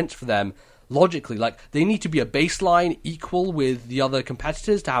make sense for them logically. Like they need to be a baseline equal with the other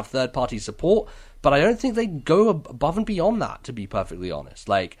competitors to have third-party support, but I don't think they go above and beyond that, to be perfectly honest.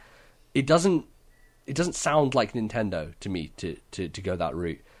 Like it doesn't sound like Nintendo to me to go that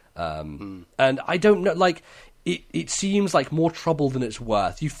route. And I don't know, like it seems like more trouble than it's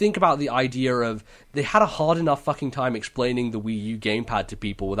worth. You think about the idea of they had a hard enough fucking time explaining the Wii U gamepad to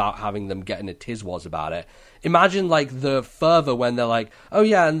people without having them getting a tizwaz about it. Imagine like the fervor when they're like, oh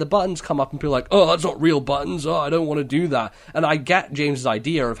yeah, and the buttons come up and people are like, oh, that's not real buttons, oh, I don't want to do that. And I get James's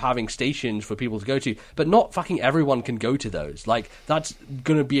idea of having stations for people to go to, but not fucking everyone can go to those. Like that's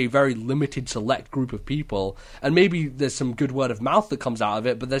going to be a very limited select group of people, and maybe there's some good word of mouth that comes out of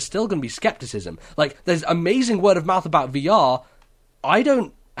it, but there's still going to be skepticism. Like there's amazing word of mouth about VR. I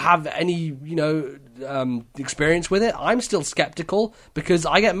don't have any, experience with it. I'm still skeptical because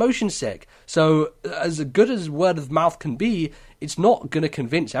I get motion sick. So as good as word of mouth can be, it's not going to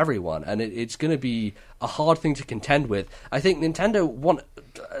convince everyone, and it's going to be a hard thing to contend with. I think Nintendo want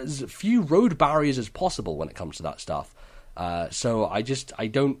as few road barriers as possible when it comes to that stuff. So I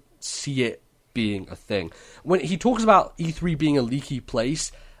don't see it being a thing. When he talks about E3 being a leaky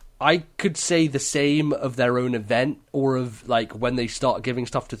place, I could say the same of their own event, or of like when they start giving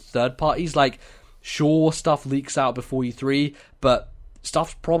stuff to third parties. Like, sure, stuff leaks out before E3, but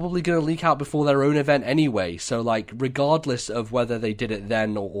stuff's probably going to leak out before their own event anyway. So, like, regardless of whether they did it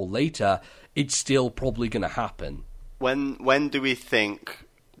then or later, it's still probably going to happen. When do we think,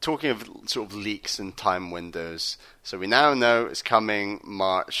 talking of sort of leaks and time windows, so we now know it's coming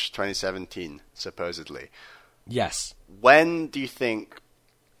March 2017, supposedly. Yes. When do you think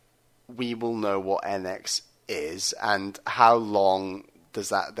we will know what NX is, and how long does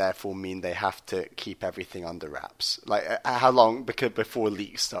that therefore mean they have to keep everything under wraps? Like, how long before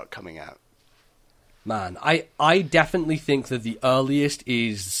leaks start coming out? Man, I definitely think that the earliest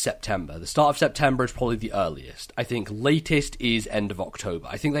is September. The start of September is probably the earliest. I think latest is end of October.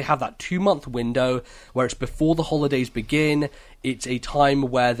 I think they have that 2-month window where it's before the holidays begin. It's a time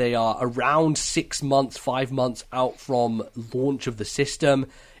where they are around 6 months, 5 months out from launch of the system.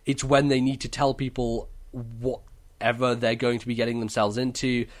 It's when they need to tell people whatever they're going to be getting themselves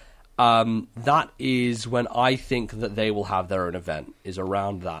into. That is when I think that they will have their own event, is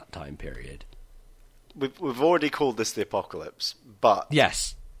around that time period. We've already called this the apocalypse, but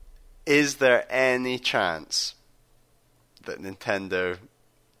yes, is there any chance that Nintendo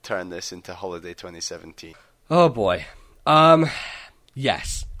turn this into holiday 2017? Oh boy.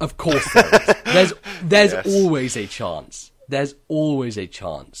 Yes, of course there is. There's Yes. always a chance. There's always a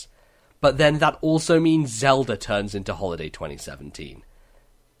chance. But then that also means Zelda turns into holiday 2017.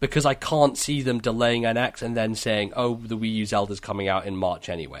 Because I can't see them delaying NX and then saying, oh, the Wii U Zelda's coming out in March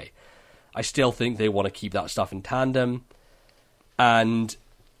anyway. I still think they want to keep that stuff in tandem. And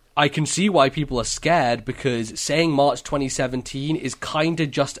I can see why people are scared, because saying March 2017 is kind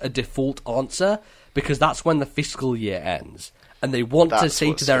of just a default answer, because that's when the fiscal year ends. And they want to That's say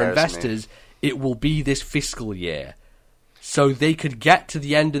what to their scares me. investors, it will be this fiscal year. So they could get to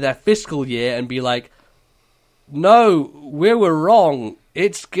the end of their fiscal year and be like, no, we were wrong.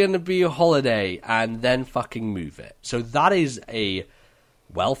 It's going to be a holiday, and then fucking move it. So that is a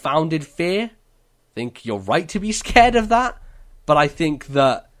well-founded fear. I think you're right to be scared of that. But I think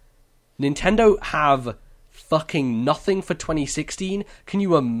that Nintendo have fucking nothing for 2016. Can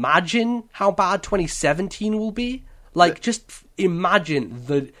you imagine how bad 2017 will be? Like, just imagine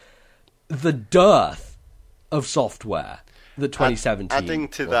the dearth of software that 2017 Adding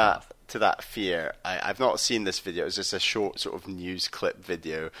to will that have. to that fear, I've not seen this video. It's just a short sort of news clip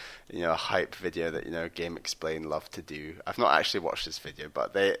video, a hype video that Game Explain love to do. I've not actually watched this video,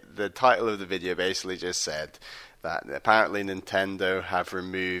 but the title of the video basically just said that apparently Nintendo have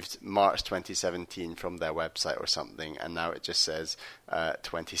removed March 2017 from their website or something, and now it just says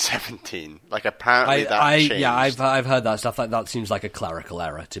 2017. Like, apparently changed. Yeah, I've heard that stuff. That seems like a clerical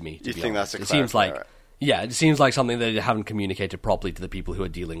error to me. You think that's a it seems clerical like error? Yeah, it seems like something they haven't communicated properly to the people who are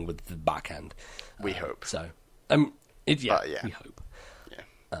dealing with the back end. We hope. So, But, we hope. Yeah.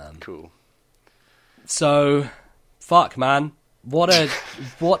 Cool. So, fuck, man, what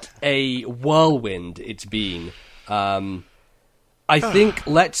a whirlwind it's been. I think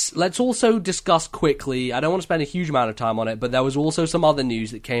let's also discuss quickly. I don't want to spend a huge amount of time on it, but there was also some other news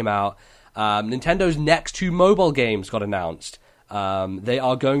that came out. Nintendo's next 2 mobile games got announced. They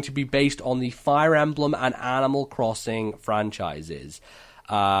are going to be based on the Fire Emblem and Animal Crossing franchises.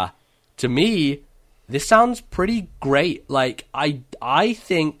 To me, this sounds pretty great. Like, I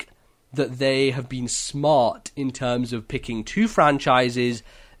think that they have been smart in terms of picking 2 franchises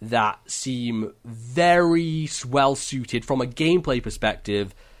that seem very well suited from a gameplay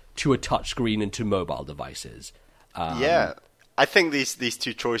perspective to a touchscreen and to mobile devices. Yeah, I think these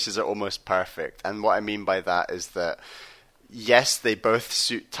 2 choices are almost perfect. And what I mean by that is that, yes, they both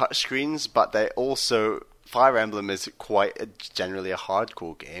suit touchscreens, but they also... Fire Emblem is generally a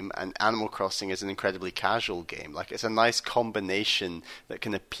hardcore game, and Animal Crossing is an incredibly casual game. Like, it's a nice combination that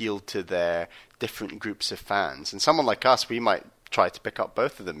can appeal to their different groups of fans. And someone like us, we might try to pick up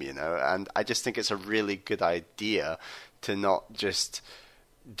both of them, and I just think it's a really good idea to not just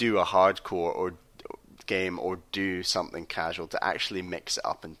do a hardcore or game or do something casual, to actually mix it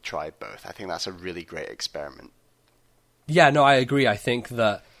up and try both. I think that's a really great experiment. Yeah, no, I agree. I think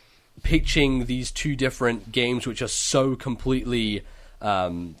that pitching these 2 different games, which are so completely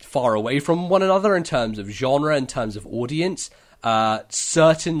far away from one another in terms of genre, in terms of audience,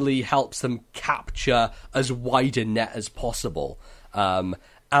 certainly helps them capture as wide a net as possible. And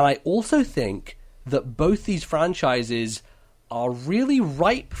I also think that both these franchises are really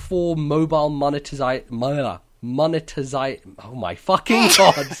ripe for mobile monetize. Oh my fucking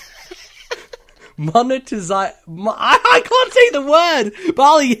god! I can't say the word.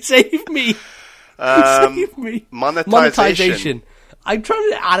 Bali, save me! Save me! Monetization. I'm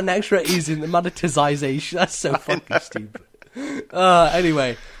trying to add an extra "is" in the monetization. That's so fucking stupid.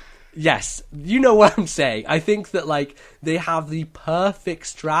 Anyway, yes, you know what I'm saying. I think that they have the perfect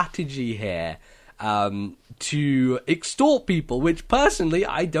strategy here to extort people, which personally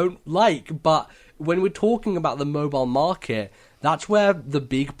I don't like. But when we're talking about the mobile market, that's where the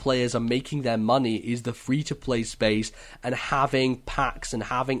big players are making their money, is the free-to-play space and having packs and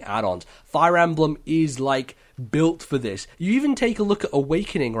having add-ons. Fire Emblem is, built for this. You even take a look at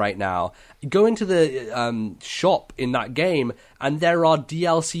Awakening right now. You go into the shop in that game, and there are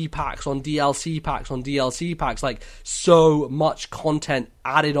DLC packs on DLC packs on DLC packs. So much content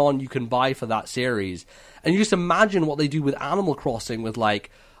added on you can buy for that series. And you just imagine what they do with Animal Crossing with,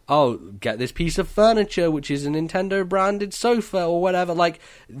 oh, get this piece of furniture, which is a Nintendo-branded sofa or whatever.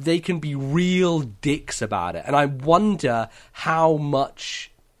 They can be real dicks about it. And I wonder how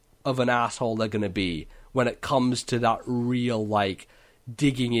much of an asshole they're going to be when it comes to that real,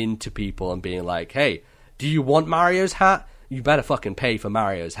 digging into people and being like, hey, do you want Mario's hat? You better fucking pay for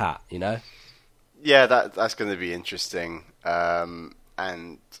Mario's hat, Yeah, that's going to be interesting. And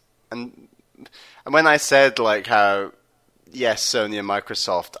when I said, how yes, Sony and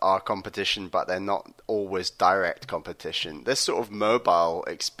Microsoft are competition, but they're not always direct competition. This sort of mobile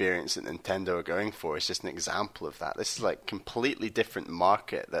experience that Nintendo are going for is just an example of that. This is like completely different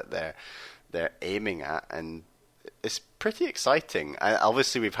market that they're aiming at, and it's pretty exciting. And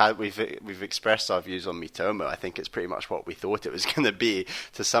obviously, we've expressed our views on Miitomo. I think it's pretty much what we thought it was going to be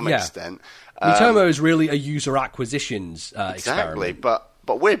to some extent. Miitomo is really a user acquisitions exactly, experiment.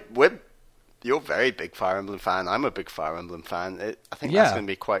 but we're you're a very big Fire Emblem fan. I'm a big Fire Emblem fan. I think that's going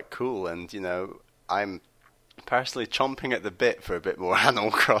to be quite cool. And, I'm personally chomping at the bit for a bit more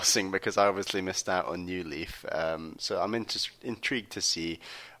Animal Crossing because I obviously missed out on New Leaf. So I'm intrigued to see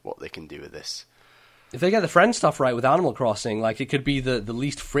what they can do with this. If they get the friend stuff right with Animal Crossing, like, it could be the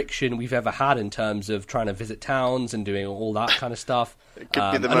least friction we've ever had in terms of trying to visit towns and doing all that kind of stuff. It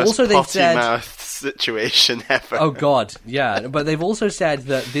could be the most potty-mouthed situation ever. Oh, God, yeah. But they've also said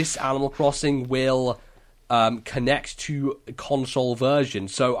that this Animal Crossing will connect to console version.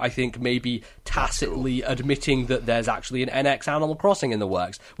 So I think maybe tacitly admitting that there's actually an NX Animal Crossing in the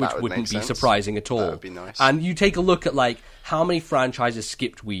works, which wouldn't be surprising at all. That would be nice. And you take a look at, like, how many franchises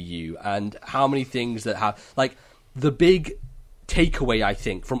skipped Wii U and how many things that have... Like, the big takeaway, I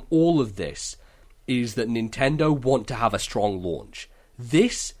think, from all of this is that Nintendo want to have a strong launch.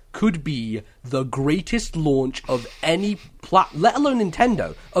 This could be the greatest launch of any let alone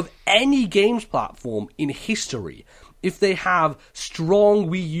Nintendo, of any games platform in history. If they have strong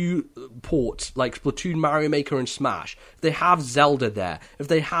Wii U ports like Splatoon, Mario Maker, and Smash, if they have Zelda there, if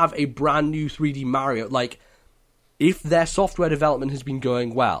they have a brand new 3D Mario, like, if their software development has been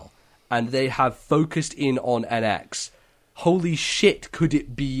going well and they have focused in on NX, holy shit, could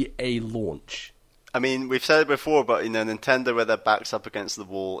it be a launch? I mean, we've said it before, but, Nintendo with their backs up against the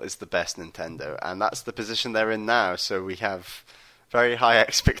wall is the best Nintendo, and that's the position they're in now, so we have very high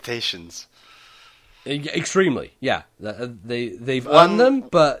expectations. Extremely, yeah. They've earned them,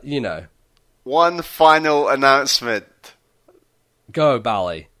 but, One final announcement. Go,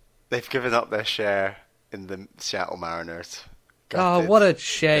 Bally. They've given up their share in the Seattle Mariners. Gutted, what a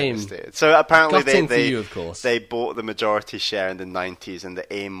shame. Devastated. So apparently they bought the majority share in the 90s, and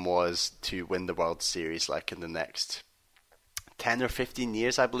the aim was to win the World Series like in the next 10 or 15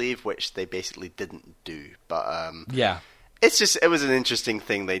 years, I believe, which they basically didn't do. But it was an interesting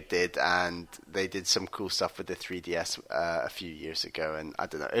thing they did, and they did some cool stuff with the 3DS a few years ago, and I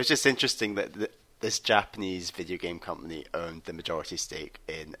don't know. It was just interesting that this Japanese video game company owned the majority stake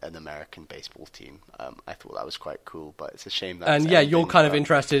in an American baseball team. I thought that was quite cool, but it's a shame that... And you're kind of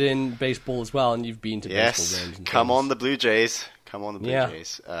interested in baseball as well, and you've been to baseball games. Come on the Blue Jays. Come on the Blue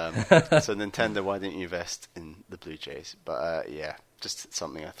Jays. So Nintendo, why didn't you invest in the Blue Jays? But just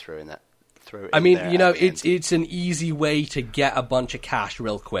something I throw in that. I mean, it's an easy way to get a bunch of cash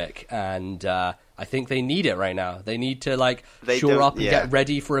real quick, and I think they need it right now. They need to shore up and get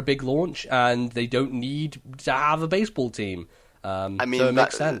ready for a big launch, and they don't need to have a baseball team. So it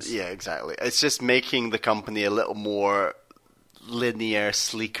makes sense. Yeah, exactly. It's just making the company a little more linear,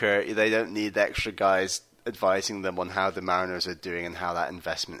 sleeker. They don't need extra guys advising them on how the Mariners are doing and how that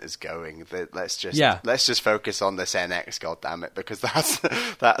investment is going. Let's just focus on this NX, goddammit, because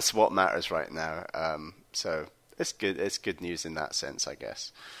that's what matters right now. So it's good. It's good news in that sense, I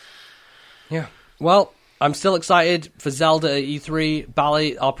guess. Yeah. Well, I'm still excited for Zelda at E3.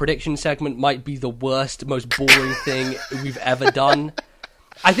 Bally, our prediction segment might be the worst, most boring thing we've ever done.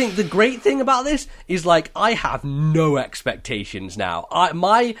 I think the great thing about this is, I have no expectations now.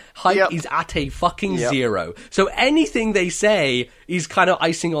 My hype is at a fucking zero. So anything they say is kind of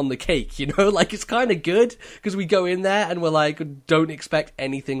icing on the cake, it's kind of good because we go in there and we're don't expect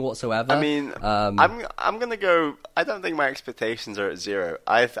anything whatsoever. I mean, I'm going to go, I don't think my expectations are at zero.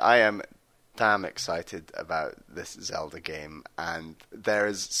 I am damn excited about this Zelda game, and there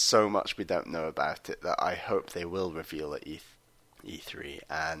is so much we don't know about it that I hope they will reveal at E3.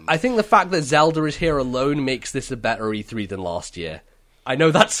 And I think the fact that Zelda is here alone makes this a better E3 than last year. I know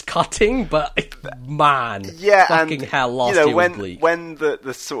that's cutting, but man, fucking hell, last year was bleak. When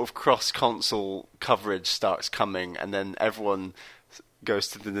the sort of cross-console coverage starts coming, and then everyone goes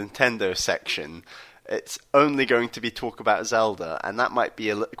to the Nintendo section, it's only going to be talk about Zelda, and that might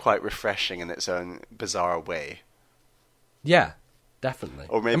be quite refreshing in its own bizarre way. Yeah, definitely.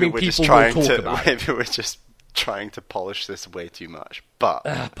 Or maybe we're just trying to polish this way too much. But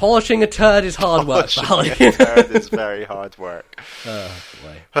polishing a turd is hard work, Bally. Polishing a turd is very hard work.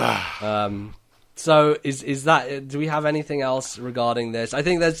 So is that? Do we have anything else regarding this? I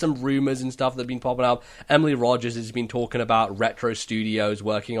think there's some rumors and stuff that have been popping up. Emily Rogers has been talking about Retro Studios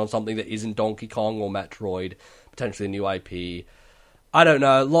working on something that isn't Donkey Kong or Metroid, potentially a new IP. I don't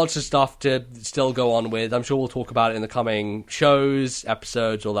know, lots of stuff to still go on with. I'm sure we'll talk about it in the coming shows,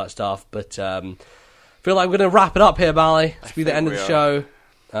 episodes, all that stuff. But feel like we're going to wrap it up here, Bally. It's be the end of the show.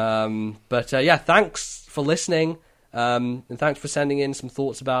 Yeah, thanks for listening. And thanks for sending in some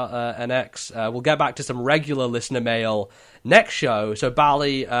thoughts about NX. We'll get back to some regular listener mail next show. So,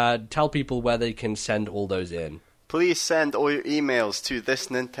 Bally, tell people where they can send all those in. Please send all your emails to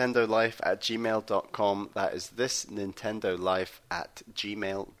thisnintendolife@gmail.com. That is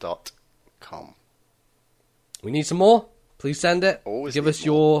thisnintendolife@gmail.com. We need some more. Please send it. Always Give need us more.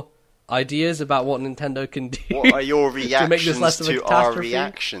 your ideas about what Nintendo can do. What are your to make this reactions less of a to our catastrophe.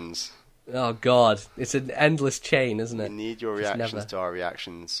 reactions? Oh, God. It's an endless chain, isn't We it? need your Just reactions never. to our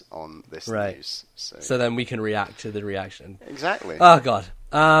reactions on this Right. news. So then we can react to the reaction. Exactly. Oh, God.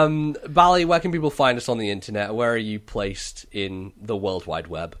 Bally, where can people find us on the internet? Where are you placed in the World Wide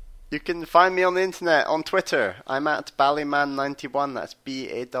Web? You can find me on the internet, on Twitter. I'm at Ballyman91. That's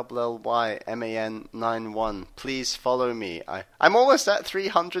BALLYMAN91. Please follow me. I'm almost at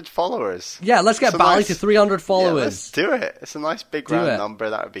 300 followers. Yeah, let's get It's a Bally nice- to 300 followers. Yeah, let's do it. It's a nice big Do round it. number.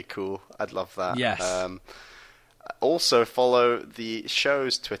 That would be cool. I'd love that. Yes. Also follow the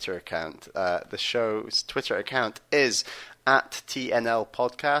show's Twitter account. The show's Twitter account is at TNL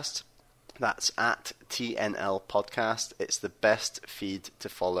Podcast. That's at TNL Podcast. It's the best feed to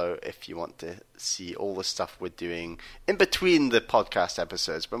follow if you want to see all the stuff we're doing in between the podcast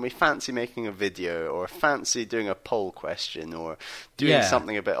episodes. When we fancy making a video or fancy doing a poll question or doing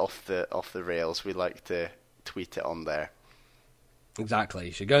something a bit off the rails, we like to tweet it on there. Exactly.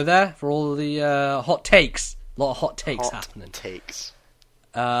 You should go there for all the hot takes. A lot of hot takes happening. Takes.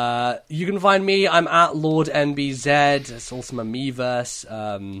 You can find me. I'm at Lord NBZ. It's also my Miiverse.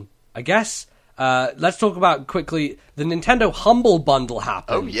 I guess. Let's talk about quickly the Nintendo Humble Bundle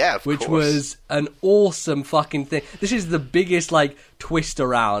happened. Oh, yeah, of which course. was an awesome fucking thing. This is the biggest twist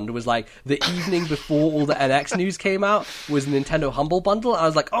around. Was the evening before all the NX news came out was Nintendo Humble Bundle. I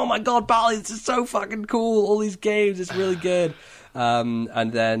was like, oh my god, Bally, this is so fucking cool. All these games, it's really good.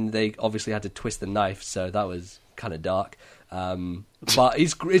 And then they obviously had to twist the knife, so that was kind of dark. But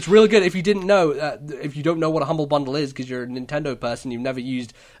it's really good. If you didn't know, if you don't know what a Humble Bundle is because you're a Nintendo person, you've never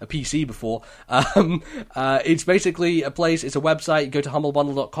used a PC before, it's basically a place, it's a website. You go to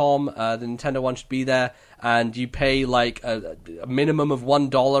humblebundle.com, the Nintendo one should be there, and you pay a minimum of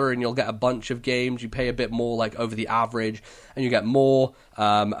 $1 and you'll get a bunch of games. You pay a bit more over the average and you get more,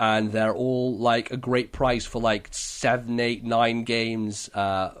 and they're all a great price for 7, 8, 9 games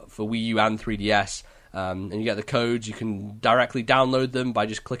for Wii U and 3DS. And you get the codes. You can directly download them by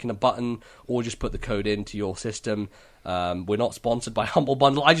just clicking a button or just put the code into your system. We're not sponsored by Humble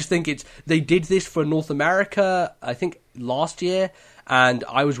Bundle. I just think they did this for North America, I think, last year, and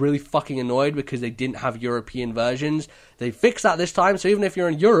I was really fucking annoyed because they didn't have European versions. They fixed that this time, so even if you're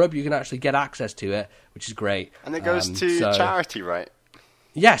in Europe, you can actually get access to it, which is great. And it goes to charity, right?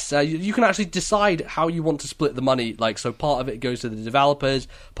 Yes, you can actually decide how you want to split the money. So part of it goes to the developers,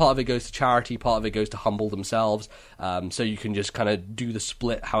 part of it goes to charity, part of it goes to Humble themselves. So you can just kind of do the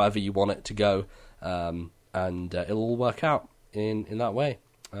split however you want it to go, and it'll all work out in that way.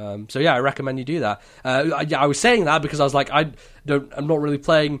 So yeah, I recommend you do that. I was saying that because I was I'm not really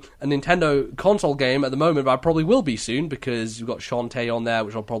playing a Nintendo console game at the moment, but I probably will be soon because we've got Shantae on there,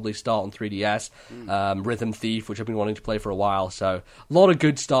 which I'll probably start on 3DS. Rhythm Thief, which I've been wanting to play for a while. So a lot of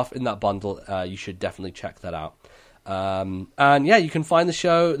good stuff in that bundle. You should definitely check that out. And yeah, you can find the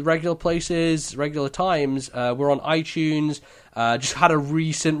show, the regular places, regular times. We're on iTunes. Just had a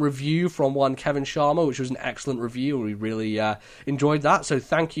recent review from one Kevin Sharma, which was an excellent review. We really enjoyed that, so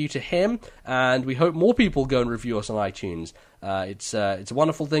thank you to him, and we hope more people go and review us on iTunes. It's a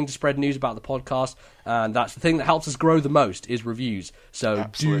wonderful thing to spread news about the podcast, and that's the thing that helps us grow the most is reviews. So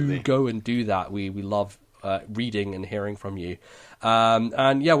Absolutely. do go and do that. We love reading and hearing from you.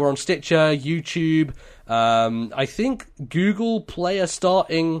 And yeah, we're on Stitcher, YouTube. I think Google Play are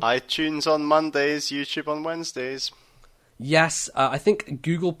starting. iTunes on Mondays, YouTube on Wednesdays. Yes, I think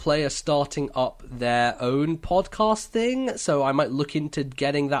Google Play are starting up their own podcast thing, so I might look into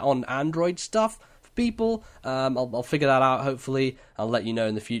getting that on Android stuff for people. I'll figure that out, hopefully. I'll let you know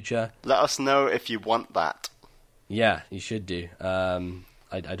in the future. Let us know if you want that. Yeah, you should do.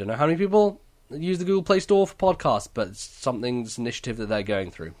 I don't know how many people use the Google Play Store for podcasts, but it's it's an initiative that they're going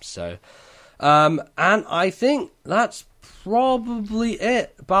through. So, and I think that's probably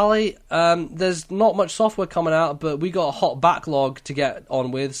it, Bally. There's not much software coming out, but we got a hot backlog to get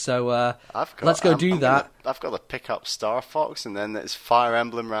on with, so let's go do that. I've got to pick up Star Fox, and then there's Fire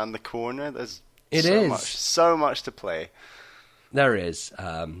Emblem around the corner. It There's is. so much to play. There is.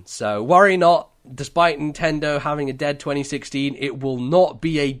 So worry not. despite Nintendo having a dead 2016, it will not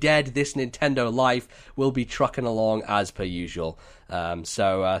be a dead This Nintendo Life. Will be trucking along as per usual.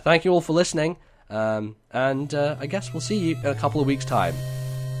 So thank you all for listening. And I guess we'll see you in a couple of weeks' time.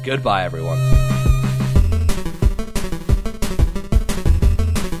 Goodbye, everyone.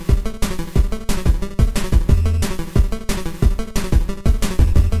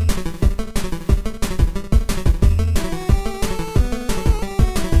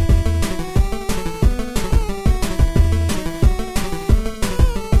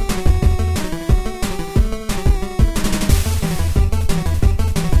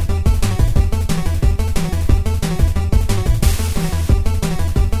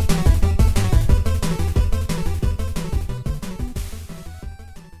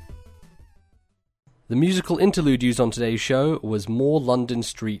 The musical interlude used on today's show was More London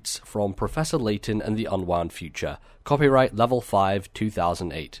Streets from Professor Layton and the Unwound Future. Copyright Level 5,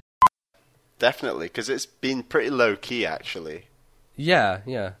 2008. Definitely, because it's been pretty low-key, actually. Yeah.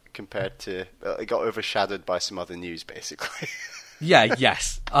 Compared to... it got overshadowed by some other news, basically.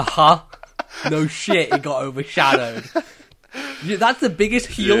 Yes. Uh-huh. No shit, it got overshadowed. Yeah, that's the biggest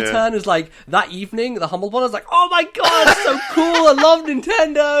heel turn, is like, that evening, the Humble Bundle was like, oh my god, it's so cool, I love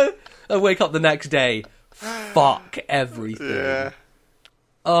Nintendo! I wake up the next day, fuck everything. Yeah.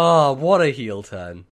 Oh, what a heel turn.